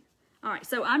everybody. All right,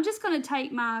 so I'm just going to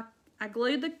take I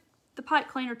glued the pipe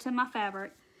cleaner to my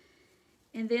fabric.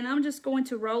 And then I'm just going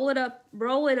to roll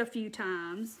it a few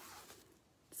times.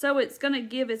 So it's going to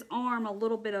give his arm a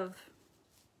little bit of,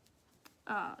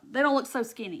 they don't look so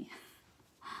skinny.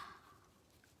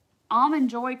 Almond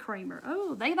Joy Creamer.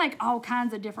 Oh, they make all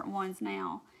kinds of different ones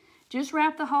now. Just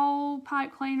wrap the whole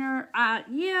pipe cleaner.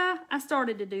 Yeah, I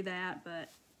started to do that, but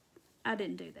I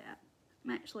didn't do that.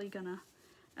 I'm actually gonna,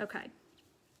 okay.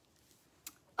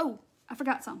 Oh, I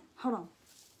forgot some. Hold on.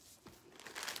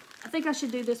 I think I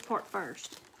should do this part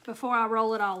first before I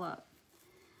roll it all up.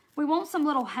 We want some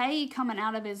little hay coming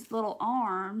out of his little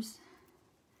arms.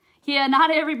 Yeah,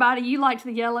 not everybody. You liked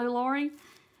the yellow, Lori.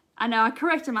 I know, I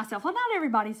corrected myself. Well, not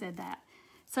everybody said that.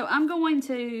 So I'm going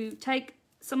to take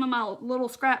some of my little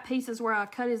scrap pieces where I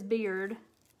cut his beard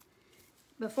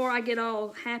before I get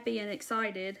all happy and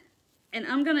excited. And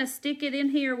I'm going to stick it in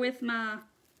here with my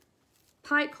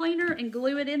pipe cleaner and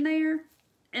glue it in there.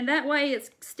 And that way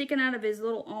it's sticking out of his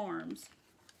little arms.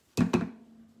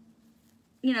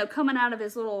 You know, coming out of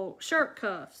his little shirt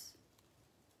cuffs.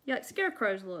 Yeah, like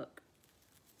Scarecrow's look.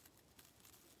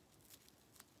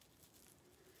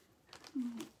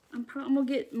 I'm going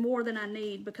to get more than I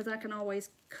need because I can always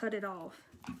cut it off.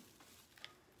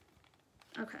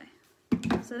 Okay.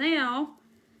 So now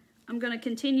I'm going to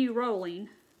continue rolling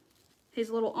his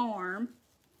little arm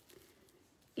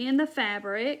in the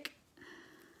fabric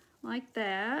like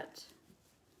that.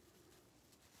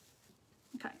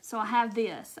 Okay, so I have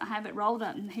this. I have it rolled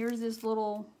up, and here's this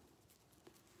little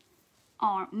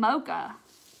arm. Mocha.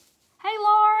 Hey,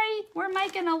 Laurie, we're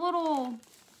making a little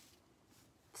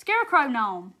Scarecrow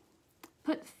gnome.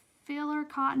 Put filler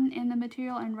cotton in the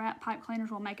material and wrap pipe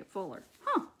cleaners will make it fuller.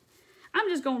 Huh. I'm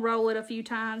just going to roll it a few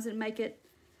times and make it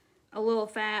a little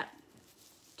fat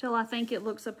till I think it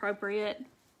looks appropriate.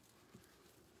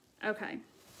 Okay.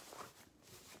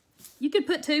 You could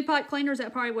put 2 pipe cleaners.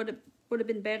 That probably would have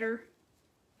been better.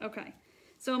 Okay.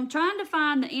 So I'm trying to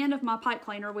find the end of my pipe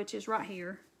cleaner, which is right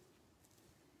here.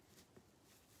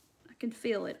 I can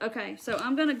feel it. Okay. So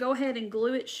I'm going to go ahead and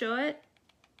glue it shut,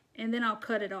 and then I'll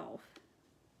cut it off.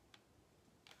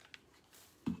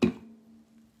 I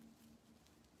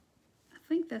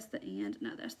think that's the end.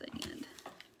 No, that's the end.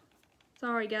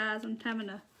 Sorry, guys. I'm having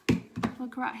to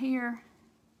look right here.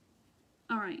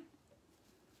 All right.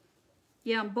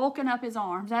 Yeah, I'm bulking up his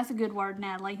arms. That's a good word,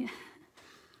 Natalie.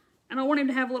 I don't want him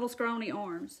to have little scrawny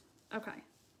arms. Okay.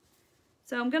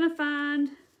 So I'm going to find,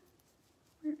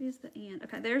 where is the end?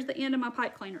 Okay, there's the end of my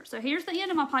pipe cleaner. So here's the end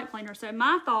of my pipe cleaner. So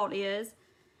my thought is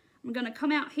I'm going to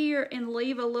come out here and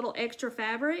leave a little extra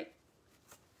fabric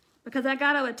because I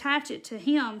got to attach it to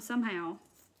him somehow.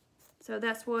 So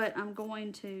that's what I'm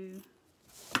going to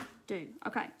do.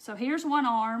 Okay, so here's one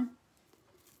arm.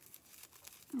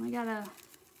 And we got to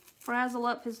frazzle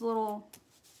up his little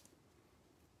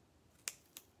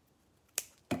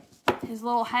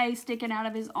hay sticking out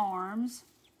of his arms.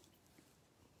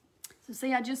 So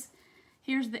see,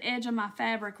 here's the edge of my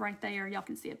fabric right there. Y'all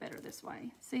can see it better this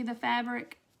way. See the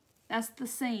fabric? That's the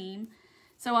seam.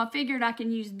 So I figured I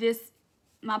can use this.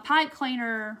 My pipe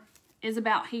cleaner is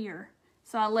about here.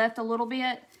 So I left a little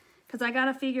bit because I got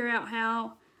to figure out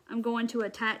how I'm going to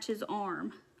attach his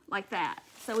arm like that.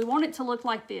 So we want it to look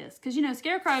like this. Because, you know,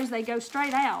 scarecrows, they go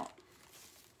straight out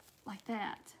like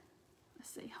that. Let's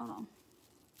see. Hold on.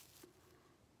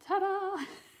 Ta-da!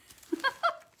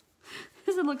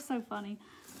 This looks so funny.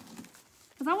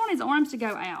 Because I want his arms to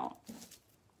go out.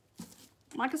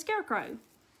 Like a scarecrow.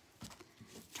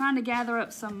 Trying to gather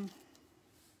up some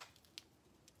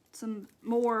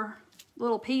more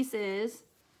little pieces.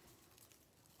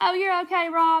 Oh, you're okay,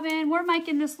 Robin. We're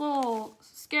making this little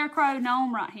scarecrow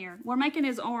gnome right here. We're making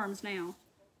his arms now.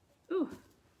 Ooh.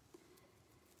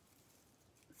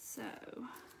 So,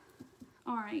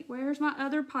 all right, where's my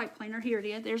other pipe cleaner? Here it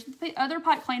is. There's the other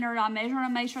pipe cleaner. I measured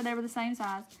and made sure they were the same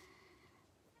size.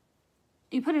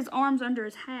 You put his arms under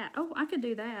his hat. Oh, I could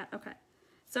do that. Okay.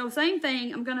 So, same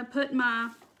thing. I'm going to put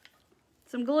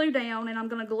some glue down, and I'm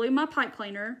going to glue my pipe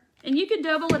cleaner. And you could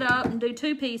double it up and do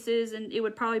 2 pieces, and it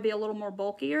would probably be a little more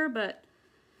bulkier, but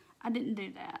I didn't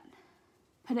do that.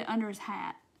 Put it under his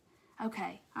hat.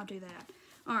 Okay, I'll do that.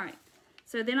 All right.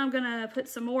 So then I'm going to put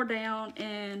some more down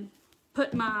and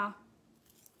put my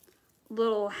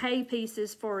little hay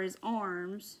pieces for his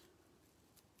arms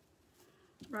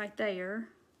right there.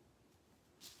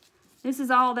 This is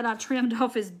all that I trimmed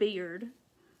off his beard.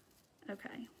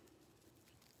 Okay.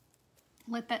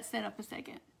 Let that set up a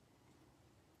second.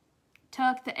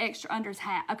 Tuck the extra under his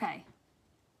hat. Okay.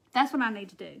 That's what I need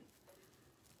to do.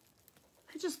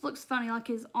 It just looks funny, like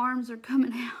his arms are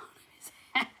coming out of his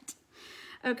hat.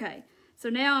 Okay. So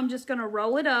now I'm just going to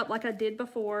roll it up like I did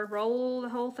before. Roll the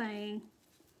whole thing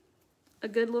a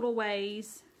good little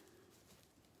ways.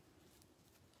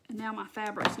 And now my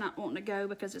fabric's not wanting to go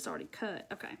because it's already cut.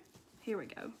 Okay. Here we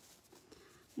go.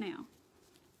 Now.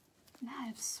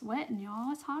 I'm sweating,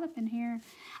 y'all. It's hot up in here.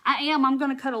 I'm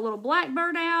going to cut a little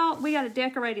blackbird out. We got to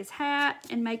decorate his hat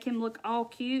and make him look all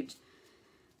cute.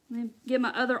 And then get my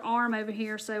other arm over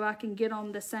here so I can get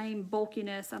on the same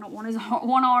bulkiness. I don't want his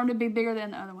one arm to be bigger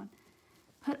than the other one.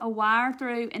 Put a wire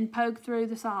through and poke through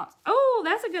the socks. Oh,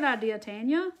 that's a good idea,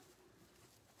 Tanya.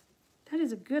 That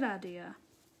is a good idea.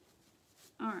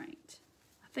 All right.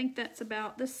 I think that's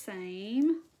about the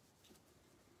same.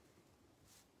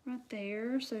 Right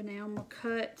there. So now I'm going to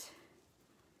cut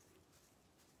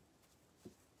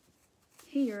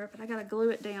here, but I got to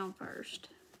glue it down first.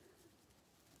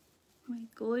 Let me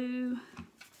glue.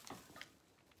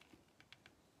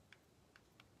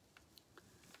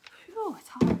 Oh, it's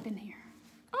hot up in here.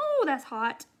 Oh, that's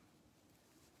hot.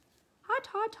 Hot,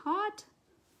 hot, hot.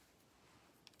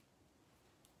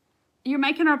 You're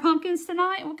making our pumpkins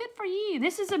tonight? Well, good for you.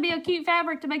 This is going to be a cute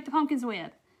fabric to make the pumpkins with.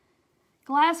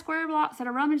 Glass square blocks at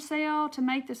a rummage sale to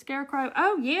make the scarecrow.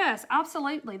 Oh, yes,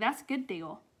 absolutely. That's a good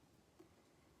deal.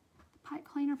 Pipe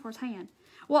cleaner for his hand.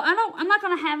 Well, I'm not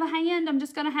going to have a hand. I'm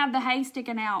just going to have the hay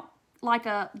sticking out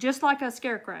just like a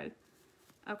scarecrow.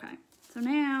 Okay. So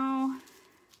now,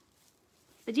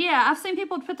 but yeah, I've seen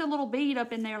people put the little bead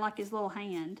up in there like his little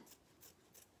hand.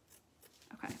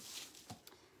 Okay.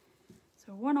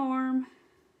 So one arm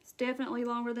is definitely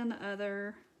longer than the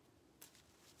other.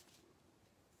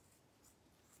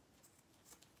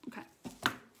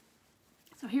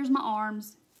 here's my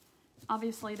arms.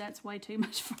 Obviously, that's way too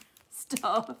much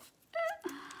stuff.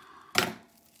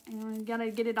 And we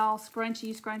gotta get it all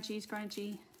scrunchy, scrunchy,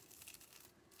 scrunchy.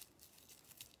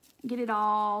 Get it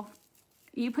all.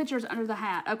 You put yours under the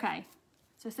hat. Okay.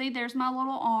 So see, there's my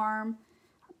little arm.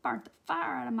 I burnt the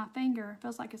fire out of my finger.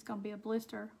 Feels like it's gonna be a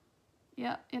blister.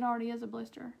 Yep, it already is a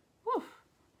blister. Woo!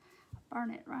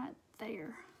 Burn it right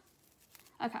there.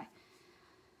 Okay.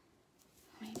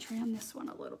 Let me trim this one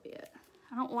a little bit.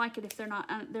 I don't like it if they're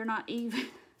not even.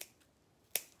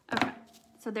 Okay.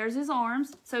 So there's his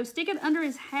arms. So stick it under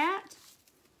his hat.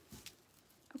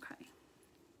 Okay.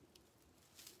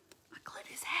 I glued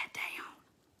his hat down.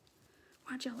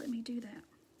 Why'd y'all let me do that?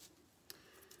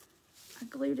 I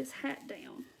glued his hat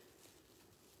down.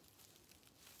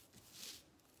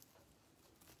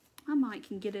 I might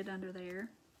can get it under there.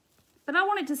 But I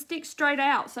want it to stick straight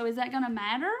out. So is that going to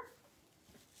matter?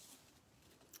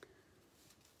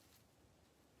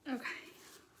 Okay.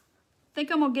 I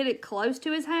think I'm going to get it close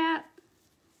to his hat.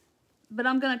 But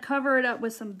I'm going to cover it up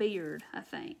with some beard, I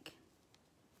think.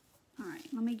 Alright,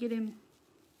 let me get him.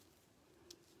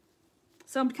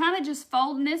 So I'm kind of just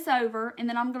folding this over, and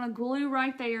then I'm going to glue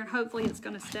right there, and hopefully it's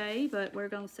going to stay, but we're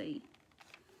going to see.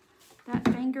 That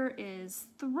finger is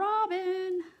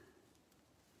throbbing.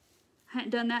 I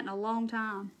hadn't done that in a long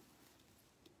time.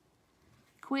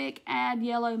 Quick, add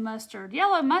yellow mustard.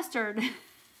 Yellow mustard!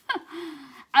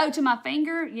 Oh, to my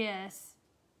finger? Yes.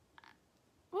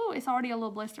 Ooh, it's already a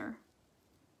little blister.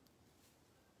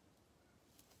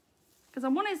 Because I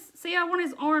want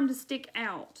his arm to stick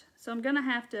out. So I'm going to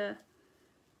have to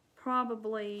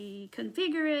probably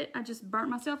configure it. I just burnt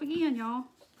myself again, y'all.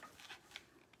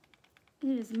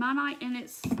 It is my night, and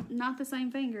it's not the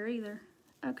same finger either.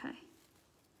 Okay.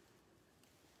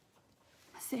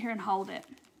 Let's sit here and hold it.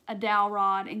 A dowel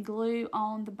rod and glue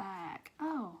on the back.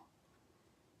 Oh.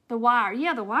 The wire.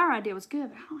 Yeah, the wire idea was good,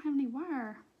 but I don't have any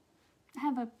wire. I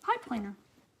have a pipe cleaner.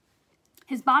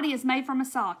 His body is made from a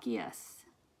sock, yes.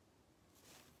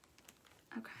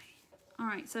 Okay. All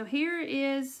right, so here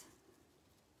is,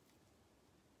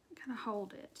 I'm gonna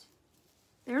hold it.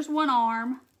 There's one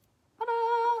arm.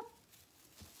 Ta-da!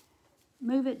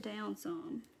 Move it down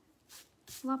some.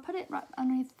 Well, I put it right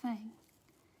underneath the thing.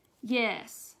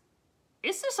 Yes.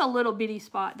 It's just a little bitty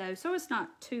spot though, so it's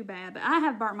not too bad, but I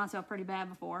have burnt myself pretty bad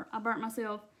before. I burnt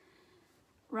myself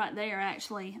right there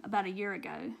actually about a year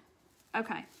ago.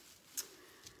 Okay.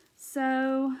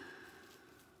 So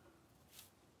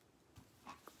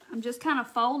I'm just kind of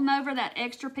folding over that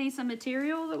extra piece of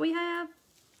material that we have,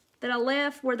 that I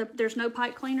left where there's no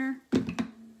pipe cleaner.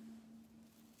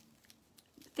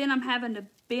 Then I'm having to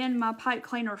bend my pipe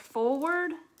cleaner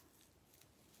forward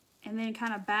and then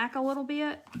kind of back a little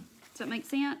bit. Does that make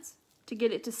sense? To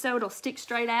get it to so it'll stick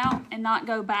straight out and not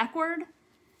go backward.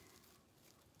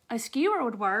 A skewer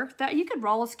would work. That you could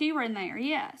roll a skewer in there,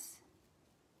 yes.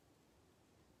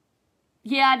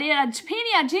 Yeah, I did. Penny,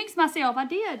 I jinxed myself. I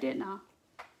did, didn't I?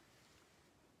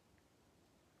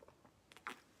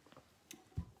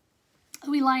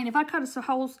 Oh, Elaine, if I cut a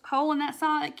hole in that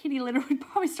side, that kitty litter would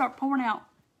probably start pouring out.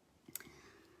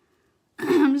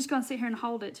 I'm just going to sit here and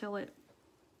hold it till it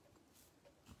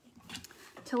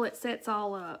sets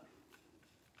all up.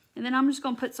 And then I'm just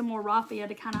going to put some more raffia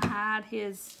to kind of hide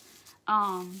his,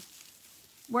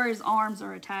 where his arms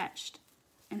are attached.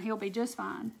 And he'll be just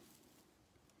fine.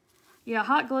 Yeah,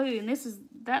 hot glue, and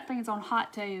that thing's on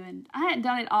hot too. And I hadn't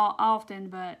done it all often,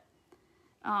 but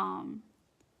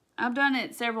I've done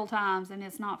it several times and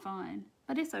it's not fun.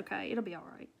 But it's okay, it'll be all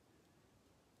right.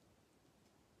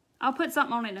 I'll put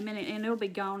something on it in a minute and it'll be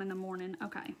gone in the morning.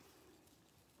 Okay.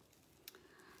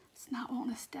 It's not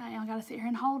wanting to stay. I gotta sit here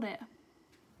and hold it.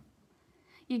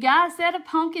 You got a set of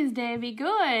pumpkins, Debbie.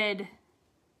 Good.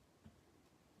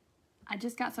 I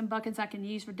just got some buckets I can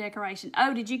use for decoration.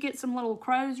 Oh, did you get some little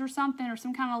crows or something? Or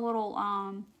some kind of little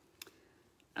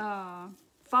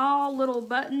fall little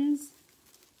buttons?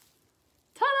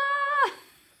 Ta-da!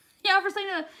 You ever seen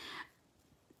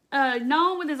a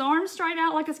gnome with his arms straight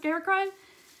out like a scarecrow?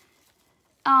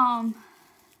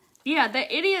 Yeah,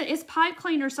 the idiot is pipe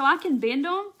cleaner, so I can bend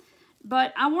them.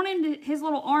 But I want his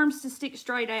little arms to stick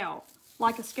straight out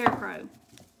like a scarecrow.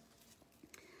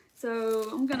 So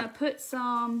I'm gonna put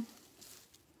some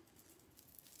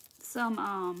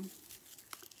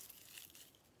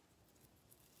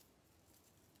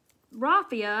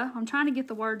raffia. I'm trying to get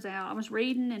the words out. I was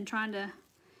reading and trying to.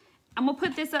 I'm gonna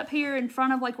put this up here in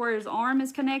front of like where his arm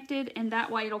is connected, and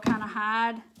that way it'll kind of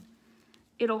hide.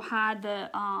 It'll hide the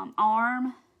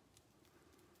arm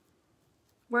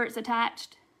where it's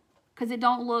attached, because it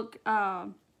don't look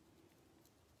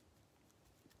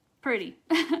pretty.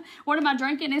 What am I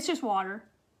drinking? It's just water.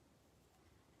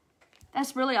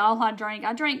 That's really all I drink.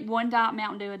 I drink 1 Diet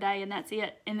Mountain Dew a day, and that's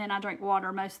it. And then I drink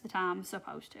water most of the time, I'm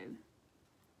supposed to.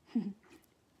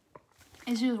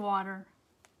 It's just water.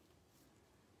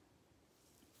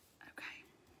 Okay.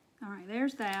 All right,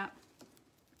 there's that.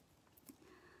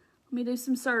 Let me do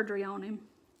some surgery on him,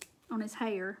 on his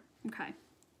hair. Okay.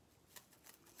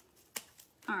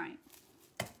 All right.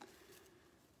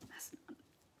 This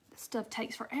stuff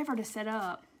takes forever to set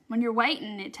up. When you're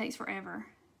waiting, it takes forever.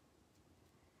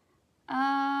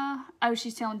 Oh,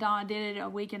 she's telling Donna did it a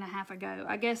week and a half ago.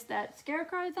 I guess that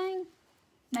Scarecrow thing?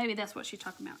 Maybe that's what she's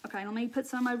talking about. Okay, let me put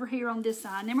some over here on this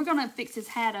side. And then we're going to fix his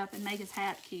hat up and make his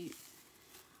hat cute.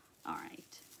 All right.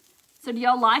 So do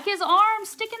y'all like his arms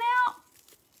sticking out?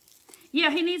 Yeah,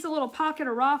 he needs a little pocket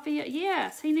of raffia.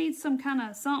 Yes, he needs some kind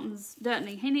of somethings, doesn't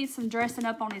he? He needs some dressing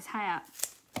up on his hat.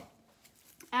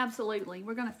 Absolutely.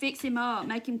 We're going to fix him up,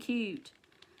 make him cute.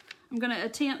 I'm going to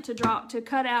attempt to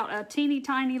cut out a teeny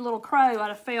tiny little crow out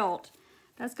of felt.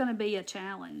 That's going to be a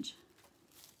challenge.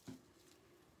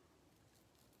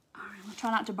 All right, I'm going to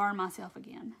try not to burn myself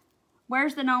again.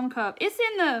 Where's the gnome cup? It's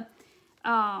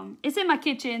in my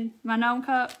kitchen, my gnome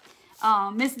cup.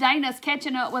 Miss Dana's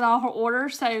catching up with all her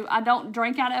orders, so I don't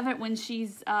drink out of it when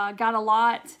she's got a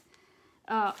lot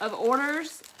of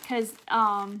orders, because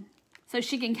so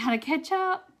she can kind of catch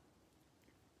up.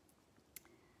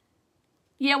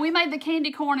 Yeah, we made the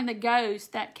candy corn and the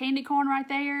ghost, that candy corn right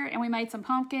there, and we made some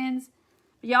pumpkins.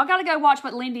 Y'all got to go watch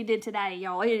what Lindy did today,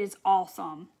 y'all. It is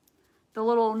awesome. The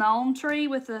little gnome tree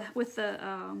with the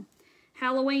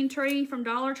Halloween tree from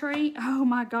Dollar Tree. Oh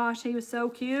my gosh, he was so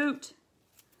cute.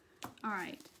 All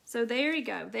right, so there you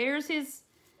go. There's his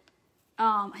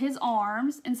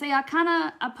arms, and see,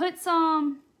 I put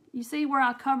some. You see where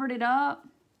I covered it up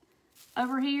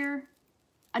over here?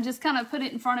 I just kind of put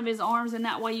it in front of his arms, and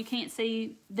that way you can't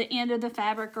see the end of the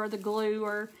fabric or the glue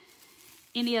or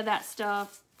any of that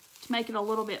stuff, to make it a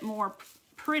little bit more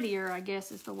prettier, I guess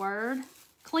is the word.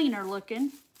 Cleaner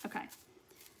looking. Okay.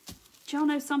 Do y'all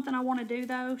know something I want to do,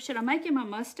 though? Should I make him a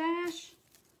mustache?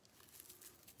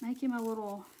 Make him a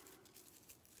little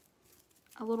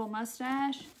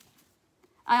mustache.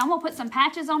 I'm going to put some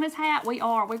patches on his hat. We're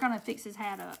going to fix his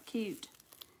hat up. Cute.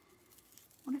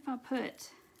 What if I put...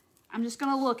 I'm just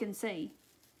going to look and see.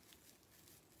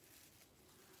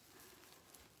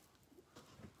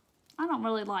 I don't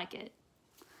really like it.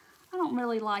 I don't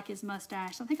really like his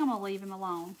mustache. I think I'm going to leave him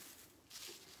alone.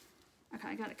 Okay,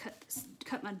 I got to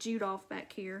cut my jute off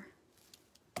back here.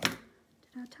 Did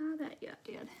I tie that? Yeah, I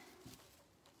did.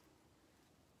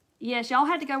 Yes, y'all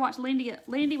had to go watch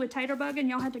Lindy with Tater Buggin'.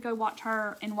 Y'all had to go watch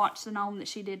her and watch the gnome that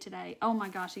she did today. Oh my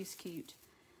gosh, he's cute.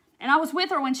 And I was with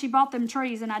her when she bought them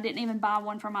trees, and I didn't even buy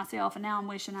one for myself, and now I'm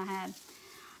wishing I had.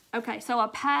 Okay, so a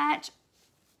patch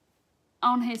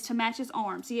on his to match his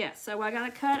arms. Yes, so I got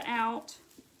to cut out.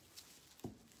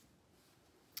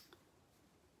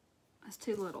 That's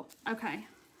too little. Okay.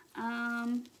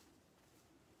 I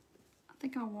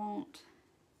think I want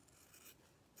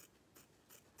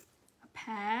a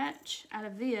patch out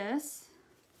of this.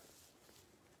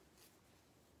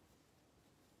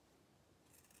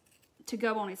 To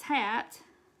go on his hat.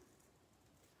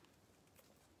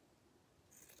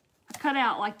 I cut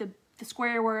out like the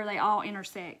square where they all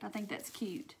intersect. I think that's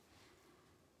cute.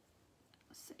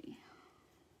 Let's see.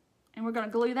 And we're going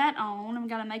to glue that on. I'm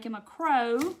going to make him a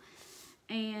crow.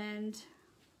 And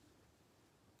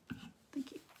I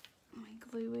think let me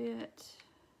glue it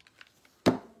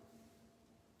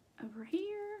over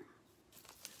here.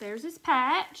 There's his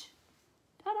patch.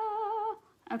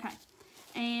 Ta-da! Okay.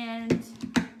 And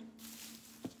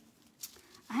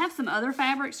I have some other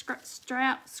fabric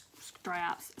scraps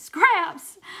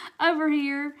over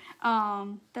here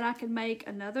that I could make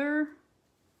another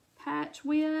patch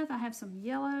with. I have some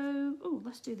yellow. Oh,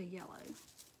 let's do the yellow.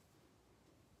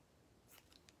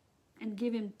 And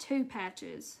give him 2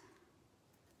 patches.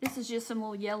 This is just some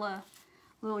little yellow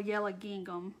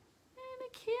gingham. Isn't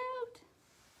it cute?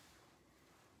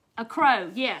 A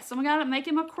crow, yes. So we gotta make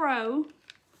him a crow.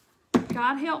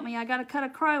 God help me, I got to cut a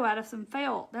crow out of some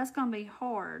felt. That's going to be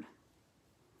hard.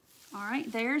 All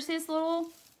right, there's his little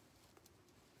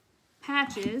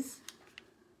patches.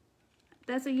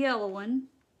 That's a yellow one.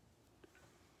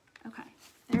 Okay,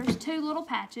 there's 2 little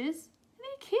patches. Isn't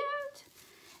he cute?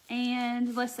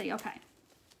 And let's see, okay.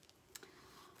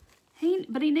 He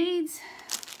needs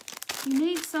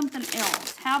something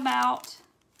else. How about,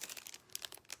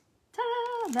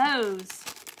 ta-da, those.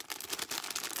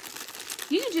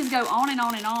 You can just go on and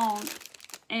on and on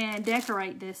and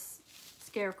decorate this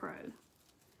Scarecrow.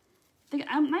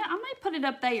 I may put it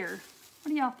up there. What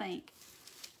do y'all think?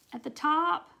 At the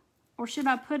top? Or should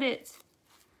I put it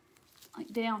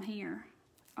like down here,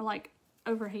 or like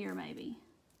over here maybe.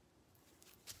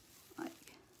 Like,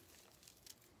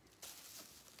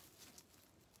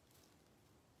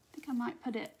 I think I might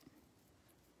put it,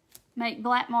 make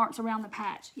black marks around the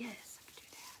patch. Yes, I can do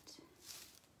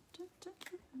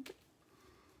that.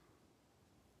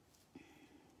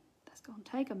 That's gonna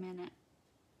take a minute.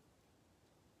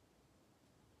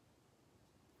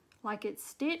 Like it's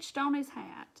stitched on his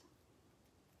hat.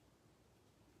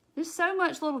 There's so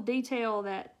much little detail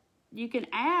that you can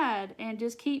add and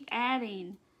just keep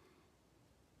adding.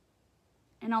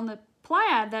 And on the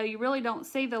plaid, though, you really don't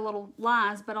see the little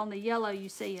lines, but on the yellow, you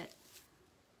see it.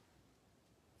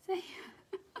 See?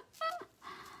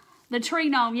 The tree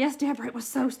gnome. Yes, Deborah, it was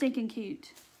so stinking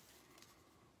cute.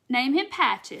 Name him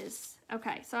Patches.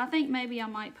 Okay, so I think maybe I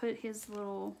might put his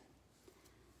little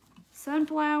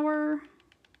sunflower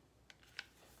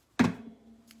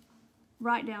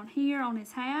right down here on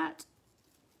his hat.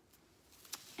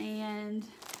 And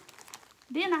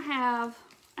then I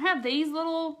have these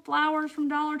little flowers from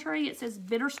Dollar Tree. It says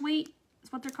bittersweet,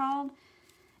 is what they're called.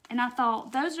 And I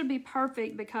thought those would be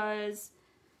perfect because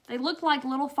they look like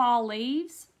little fall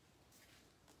leaves.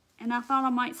 And I thought I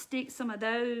might stick some of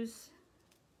those.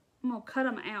 I'm gonna cut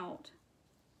them out.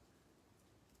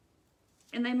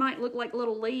 And they might look like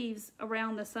little leaves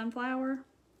around the sunflower.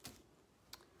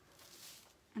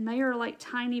 And they are like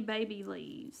tiny baby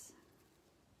leaves.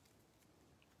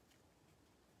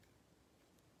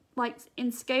 Like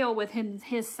in scale with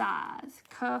his size.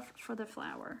 Cuffed for the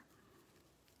flower.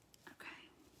 Okay.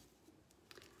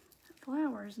 The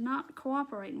flower is not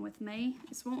cooperating with me.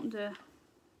 It's wanting to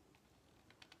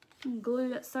glue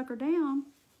that sucker down.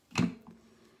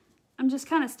 I'm just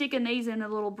kind of sticking these in the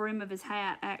little brim of his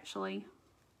hat, actually.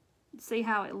 See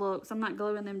how it looks. I'm not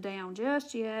gluing them down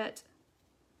just yet.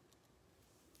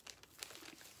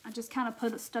 I just kind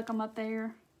of stuck them up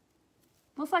there.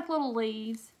 Looks like little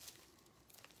leaves.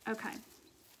 Okay.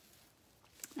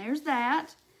 There's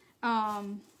that.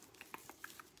 Kind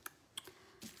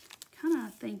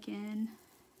of thinking,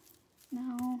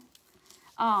 no.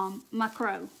 My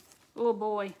crow. Oh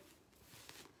boy.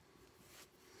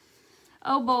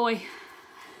 Oh boy.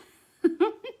 I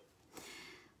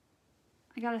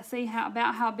gotta see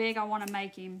about how big I want to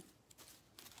make him.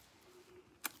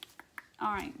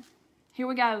 All right. Here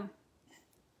we go.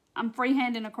 I'm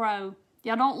freehanding a crow.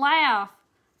 Y'all don't laugh.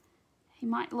 He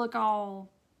might look all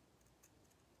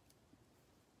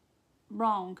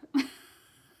wrong.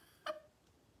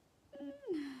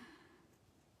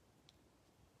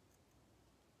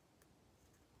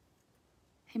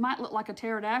 He might look like a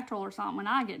pterodactyl or something when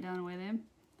I get done with him.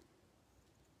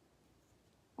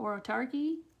 Or a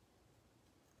turkey.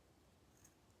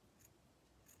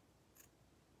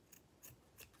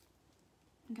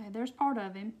 Okay, there's part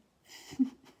of him.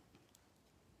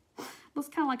 Looks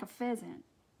kind of like a pheasant.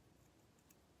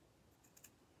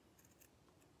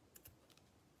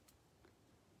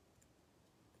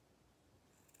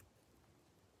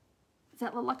 Does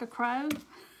that look like a crow?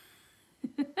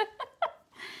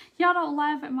 Y'all don't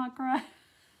laugh at my crow.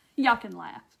 Y'all can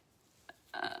laugh.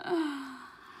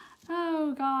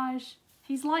 Oh gosh.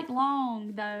 He's like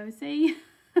long though, see?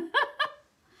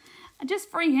 I just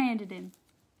free-handed him.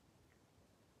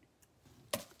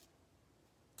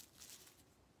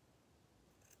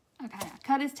 Okay, I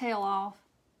cut his tail off.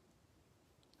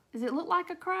 Does it look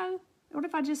like a crow? What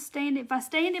if I just stand it? If I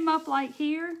stand him up like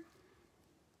here,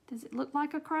 does it look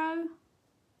like a crow?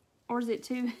 Or is it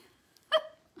too...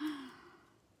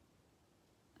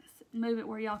 Let's move it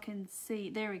where y'all can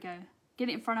see. There we go. Get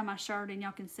it in front of my shirt and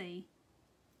y'all can see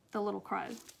the little crow.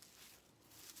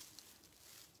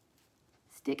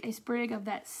 Stick a sprig of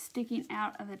that sticking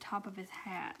out of the top of his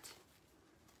hat.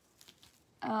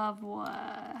 Of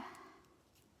what?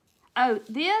 Oh,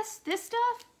 this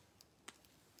stuff?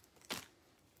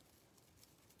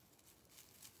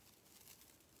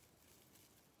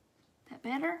 That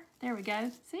better? There we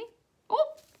go. See? Oh!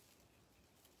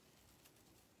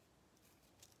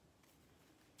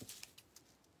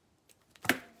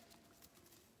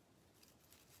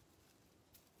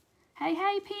 Hey,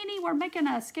 hey, Penny, we're making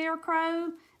a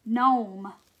Scarecrow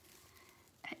gnome.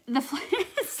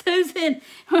 Susan,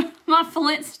 my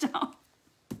Flintstone.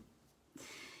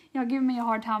 Y'all giving me a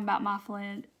hard time about my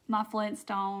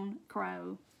Flintstone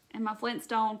crow and my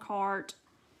Flintstone cart.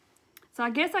 So I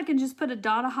guess I can just put a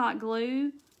dot of hot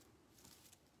glue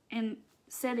and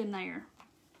set him there.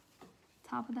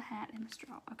 Top of the hat in the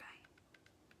straw. Okay.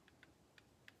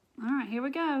 All right, here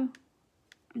we go.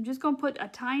 I'm just going to put a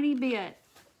tiny bit.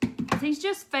 He's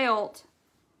just felt.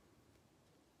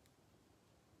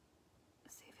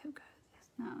 Let's see if he'll go this.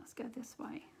 No, let's go this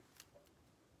way.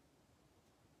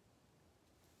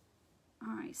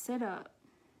 right, sit up.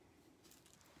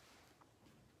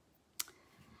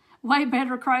 Way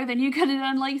better crow than you could have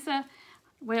done, Lisa.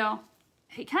 Well,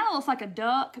 he kind of looks like a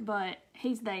duck, but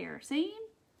he's there. See him?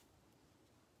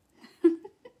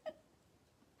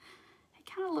 He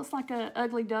kind of looks like a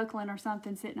ugly duckling or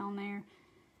something sitting on there.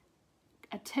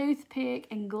 A toothpick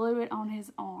and glue it on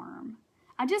his arm.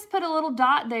 I just put a little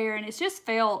dot there and it's just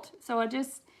felt. So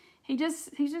he's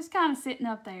just kind of sitting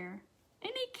up there.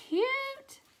 Isn't he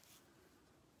cute?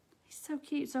 He's so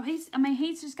cute. So he's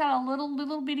just got a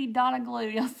little bitty dot of glue.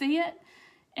 Y'all see it?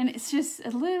 And it's just a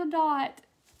little dot.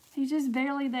 He's just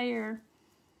barely there.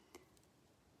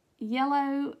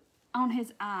 Yellow on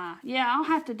his eye. Yeah, I'll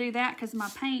have to do that because my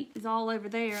paint is all over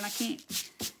there and I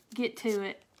can't get to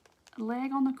it.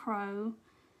 Leg on the crow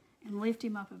and lift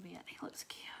him up a bit. He looks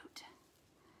cute.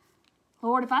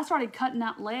 Lord, if I started cutting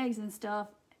out legs and stuff,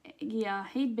 yeah,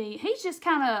 he's just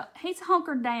kind of, he's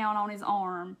hunkered down on his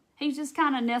arm. He's just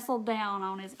kind of nestled down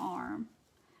on his arm.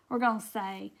 We're going to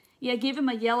say, yeah, give him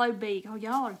a yellow beak. Oh,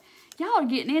 y'all are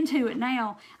getting into it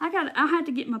now. I have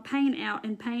to get my paint out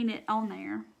and paint it on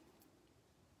there.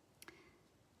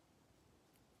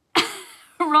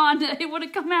 Rhonda, it would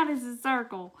have come out as a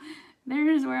circle.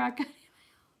 There's where I cut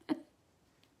it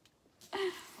out.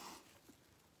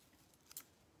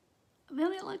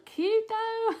 Doesn't it look cute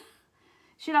though?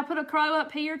 Should I put a crow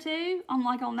up here too?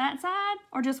 On that side?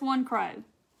 Or just one crow?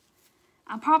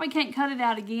 I probably can't cut it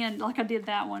out again like I did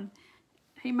that one.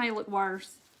 He may look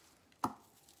worse.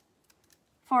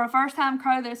 For a first time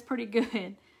crow, that's pretty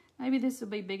good. Maybe this will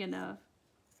be big enough.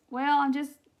 Well, I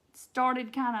just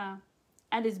started kind of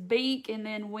at his beak and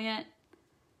then went,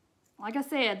 like I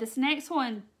said, this next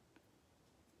one,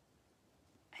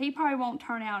 he probably won't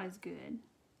turn out as good.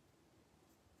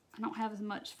 I don't have as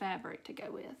much fabric to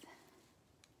go with.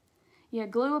 Yeah,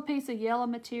 glue a piece of yellow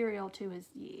material to his,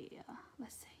 yeah,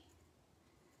 let's see.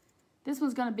 This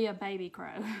one's going to be a baby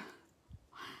crow.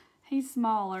 He's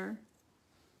smaller.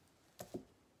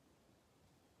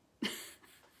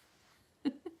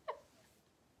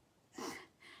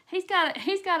 He's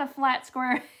got a flat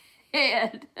square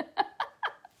head.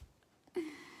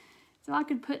 So I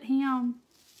could put him.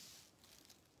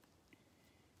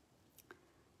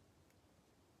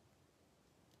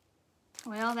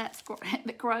 Well,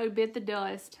 the crow bit the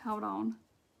dust. Hold on.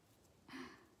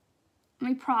 Let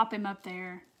me prop him up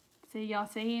there. See, y'all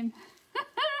see him?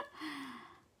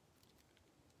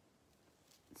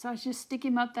 So I just stick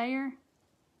him up there.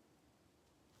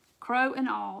 Crow and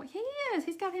all. He is.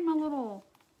 He's got him a little...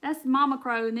 That's mama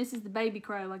crow and this is the baby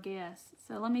crow, I guess.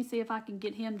 So let me see if I can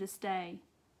get him to stay.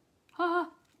 Oh,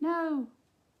 no.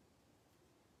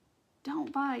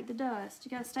 Don't bite the dust. You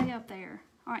got to stay up there.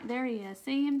 All right, there he is.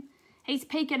 See him? He's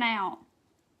peeking out.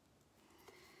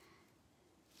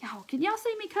 Y'all, can y'all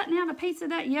see me cutting out a piece of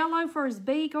that yellow for his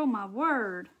beak? Oh, my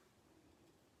word.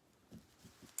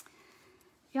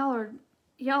 Y'all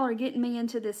are getting me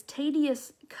into this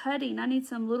tedious cutting. I need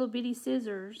some little bitty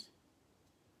scissors.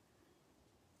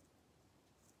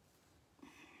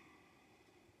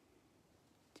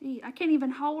 Gee, I can't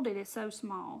even hold it. It's so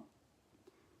small.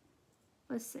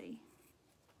 Let's see.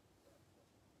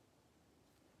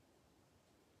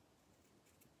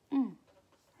 I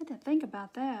had to think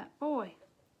about that. Boy.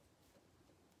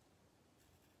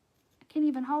 I can't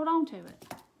even hold on to it.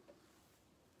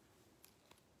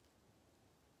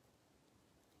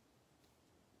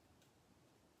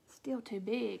 Still too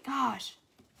big. Gosh.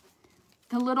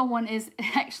 The little one is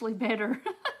actually better.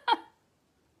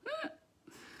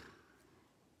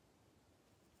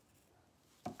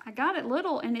 I got it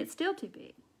little and it's still too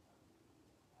big.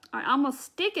 All right, I'm going to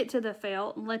stick it to the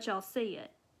felt and let y'all see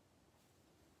it.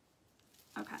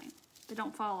 Okay, they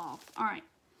don't fall off. All right,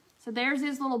 so there's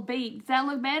his little beak. Does that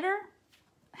look better?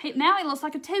 Now he looks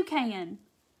like a toucan.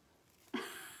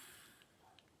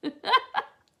 He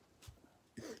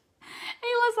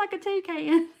looks like a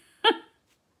toucan.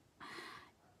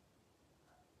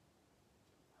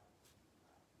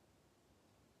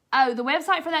 Oh, the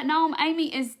website for that gnome,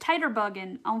 Amy, is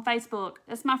Taterbuggin on Facebook.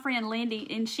 That's my friend Lindy,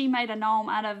 and she made a gnome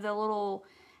out of the little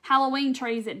Halloween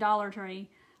trees at Dollar Tree.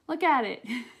 Look at it.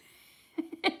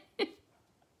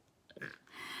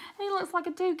 He looks like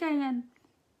a toucan.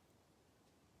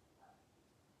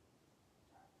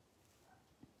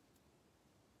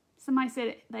 Somebody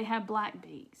said they have black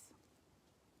beaks.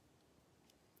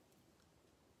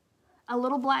 A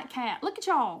little black cat. Look at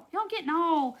y'all. Y'all getting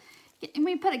all...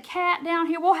 We put a cat down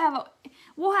here. We'll have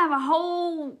a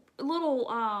whole little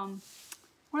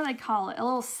what do they call it? A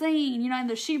little scene. You know, in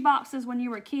the shoe boxes when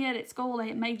you were a kid at school,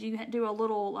 they made you do a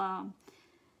little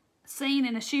scene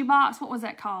in a shoe box. What was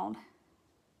that called?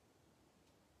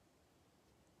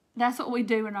 That's what we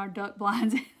do in our duck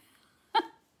blinds.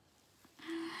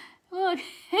 Look,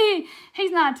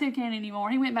 he's not a toucan anymore.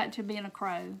 He went back to being a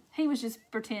crow. He was just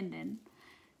pretending.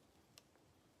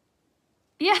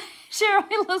 Yeah, sure,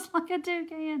 he looks like a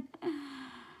toucan.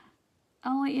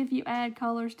 Only if you add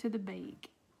colors to the beak.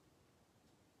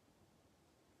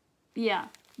 Yeah,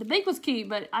 the beak was cute,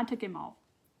 but I took him off.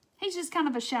 He's just kind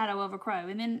of a shadow of a crow.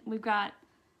 And then we've got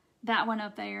that one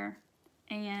up there.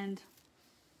 And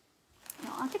no,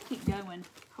 I could keep going.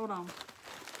 Hold on.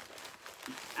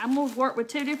 I'm going to work with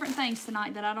two different things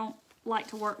tonight that I don't like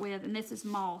to work with. And this is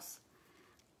moss.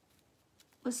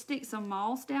 Let's stick some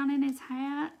moss down in his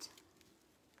hat.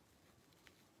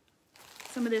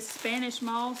 Some of this Spanish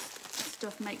moss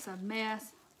stuff makes a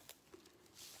mess.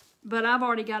 But I've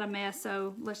already got a mess,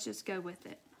 so let's just go with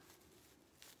it.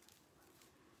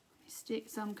 Stick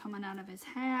some coming out of his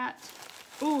hat.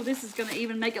 Oh, this is going to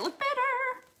even make it look better.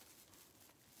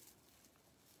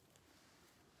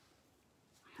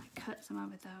 I gotta cut some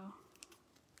of it, though.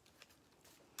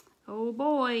 Oh,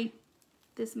 boy.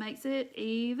 This makes it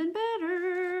even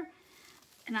better.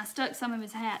 And I stuck some of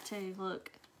his hat, too.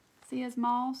 Look. See his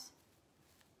moss?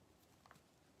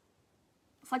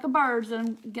 It's like a bird's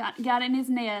and got in his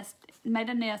nest. Made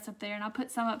a nest up there. And I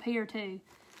put some up here, too.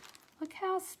 Look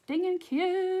how stinging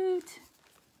cute.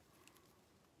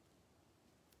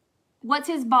 What's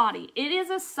his body? It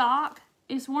is a sock.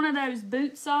 It's one of those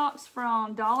boot socks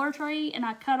from Dollar Tree. And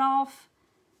I cut off.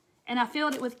 And I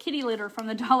filled it with kitty litter from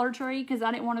the Dollar Tree. Because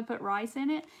I didn't want to put rice in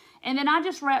it. And then I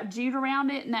just wrapped jute around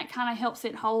it. And that kind of helps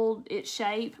it hold its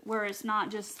shape. Where it's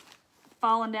not just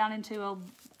falling down into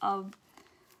a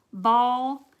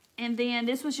ball. And then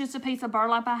this was just a piece of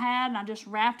burlap I had. And I just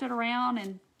wrapped it around.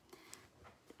 And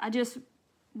I just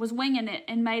was winging it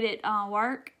and made it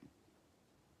work.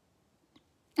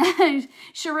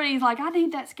 Cherie's like, I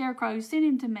need that Scarecrow. Send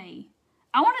him to me.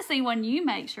 I want to see one you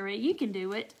make, Cherie. You can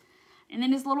do it. And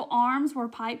then his little arms were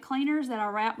pipe cleaners that I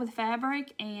wrapped with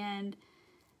fabric and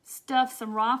stuffed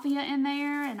some raffia in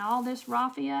there and all this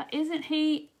raffia. Isn't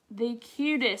he the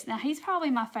cutest? Now, he's probably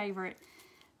my favorite.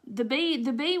 The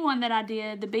bee one that I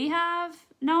did, the beehive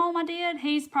gnome I did,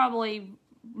 he's probably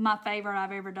my favorite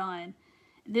I've ever done.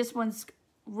 This one's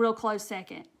real close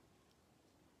second.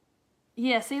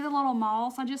 Yeah, see the little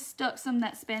moss? I just stuck some of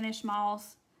that Spanish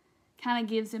moss. Kind of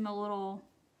gives him a little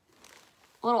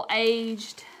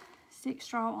aged. Stick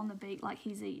straw on the beak like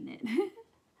he's eating it.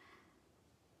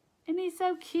 And he's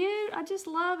so cute. I just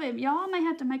love him. Y'all may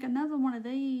have to make another one of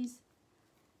these.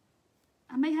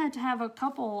 I may have to have a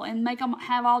couple and make them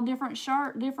have all different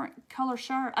color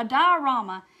shirt. A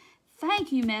diorama.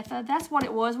 Thank you, Metha. That's what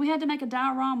it was. We had to make a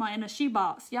diorama in a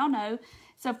shoebox. Y'all know.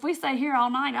 So if we stay here all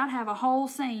night, I'd have a whole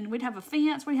scene. We'd have a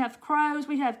fence. We'd have crows.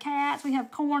 We'd have cats. We'd have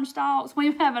corn stalks.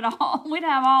 We'd have it all. We'd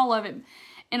have all of it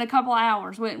in a couple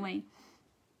hours, wouldn't we?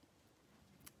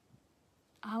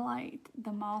 I like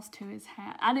the moss to his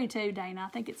hat. I do too, Dana. I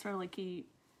think it's really cute.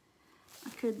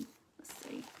 Let's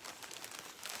see.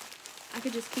 I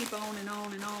could just keep on and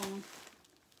on and on.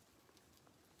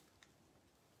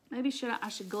 Maybe I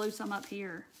should glue some up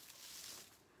here.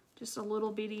 Just a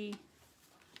little bitty.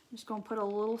 I'm just going to put a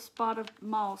little spot of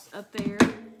moss up there.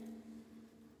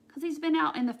 Because he's been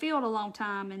out in the field a long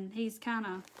time and he's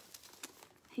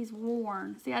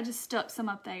worn. See, I just stuck some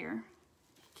up there.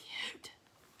 Cute.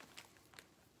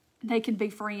 They can be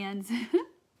friends.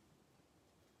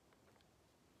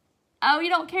 Oh, you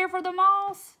don't care for the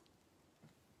moss?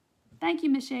 Thank you,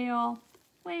 Michelle.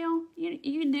 Well,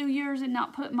 you can do yours and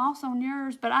not put moss on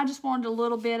yours, but I just wanted a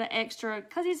little bit of extra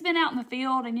because he's been out in the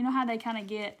field, and you know how they kind of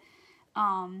get,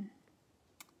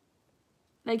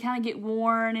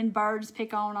 worn and birds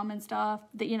pick on them and stuff.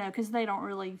 That because they don't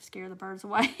really scare the birds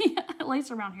away. At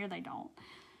least around here they don't.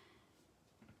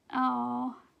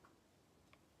 Oh,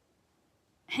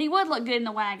 he would look good in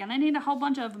the wagon. I need a whole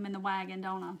bunch of them in the wagon,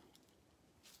 don't I?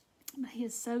 But he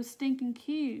is so stinking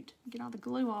cute. Get all the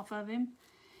glue off of him.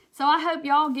 So I hope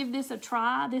y'all give this a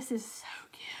try. This is so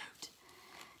cute.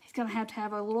 He's going to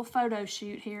have a little photo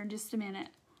shoot here in just a minute.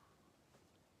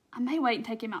 I may wait and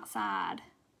take him outside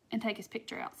and take his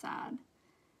picture outside.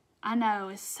 I know,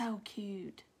 it's so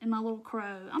cute. And my little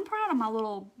crow. I'm proud of my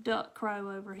little duck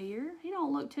crow over here. He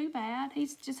don't look too bad.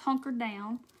 He's just hunkered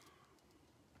down.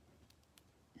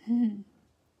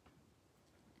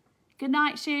 Good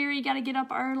night, Sherry. Got to get up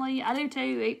early. I do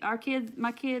too.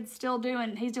 My kid's still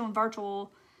he's doing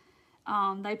virtual.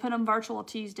 They put him virtual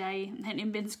Tuesday.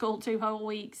 Hadn't been in school 2 whole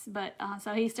weeks, but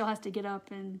so he still has to get up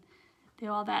and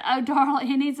do all that. Oh, darling,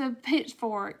 he needs a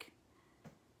pitchfork.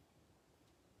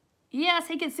 Yes,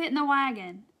 he can sit in the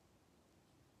wagon.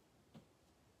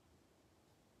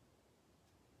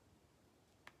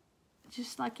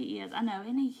 just like he is. I know,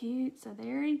 isn't he cute? So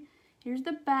here's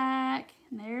the back,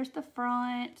 and there's the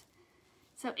front.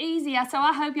 So easy. So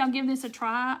I hope y'all give this a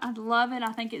try. I love it.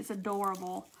 I think it's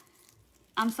adorable.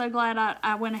 I'm so glad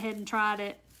I went ahead and tried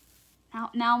it. Now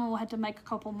I'm going to have to make a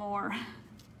couple more.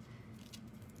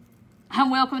 I'm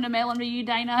welcome to mail them to you,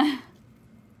 Dana.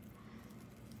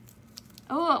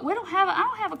 Oh, I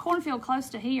don't have a cornfield close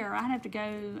to here. I'd have to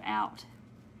go out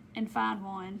and find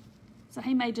one. So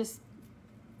he may just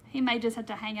have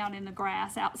to hang out in the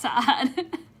grass outside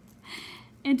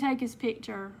and take his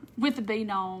picture with the bee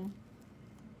gnome.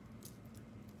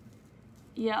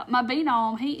 Yeah, my bee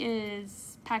gnome, he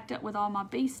is packed up with all my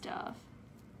bee stuff.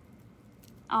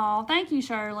 Oh, thank you,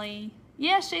 Shirley.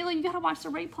 Yeah, Sheila, you got to watch the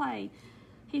replay.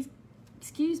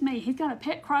 Excuse me, he's got a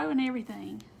pet crow and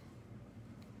everything.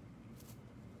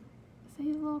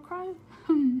 See the little crow?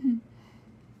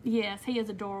 Yes, he is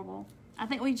adorable. I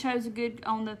think we chose a good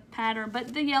on the pattern,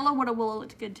 but the yellow would have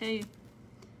looked good too.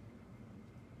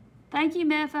 Thank you,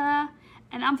 Metha.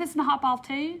 And I'm fixing to hop off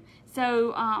too.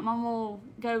 So I'm going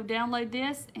to go download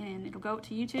this and it'll go up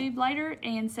to YouTube later.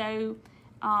 And so,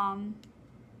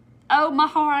 oh, my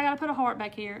heart, I got to put a heart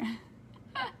back here.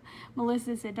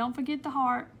 Melissa said, don't forget the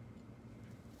heart.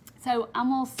 So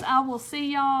I will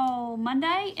see y'all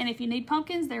Monday. And if you need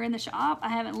pumpkins, they're in the shop. I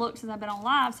haven't looked since I've been on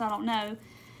live, so I don't know.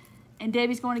 And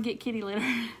Debbie's going to get kitty litter.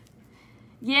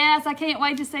 Yes, I can't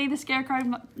wait to see the Scarecrow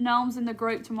gnomes in the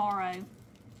group tomorrow.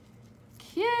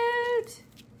 Cute.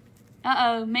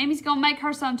 Uh-oh, Mammy's going to make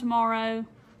her some tomorrow.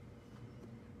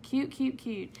 Cute, cute,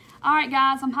 cute. All right,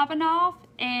 guys, I'm hopping off.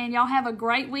 And y'all have a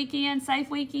great weekend, safe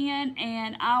weekend.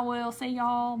 And I will see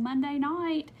y'all Monday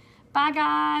night. Bye,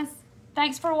 guys.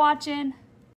 Thanks for watching.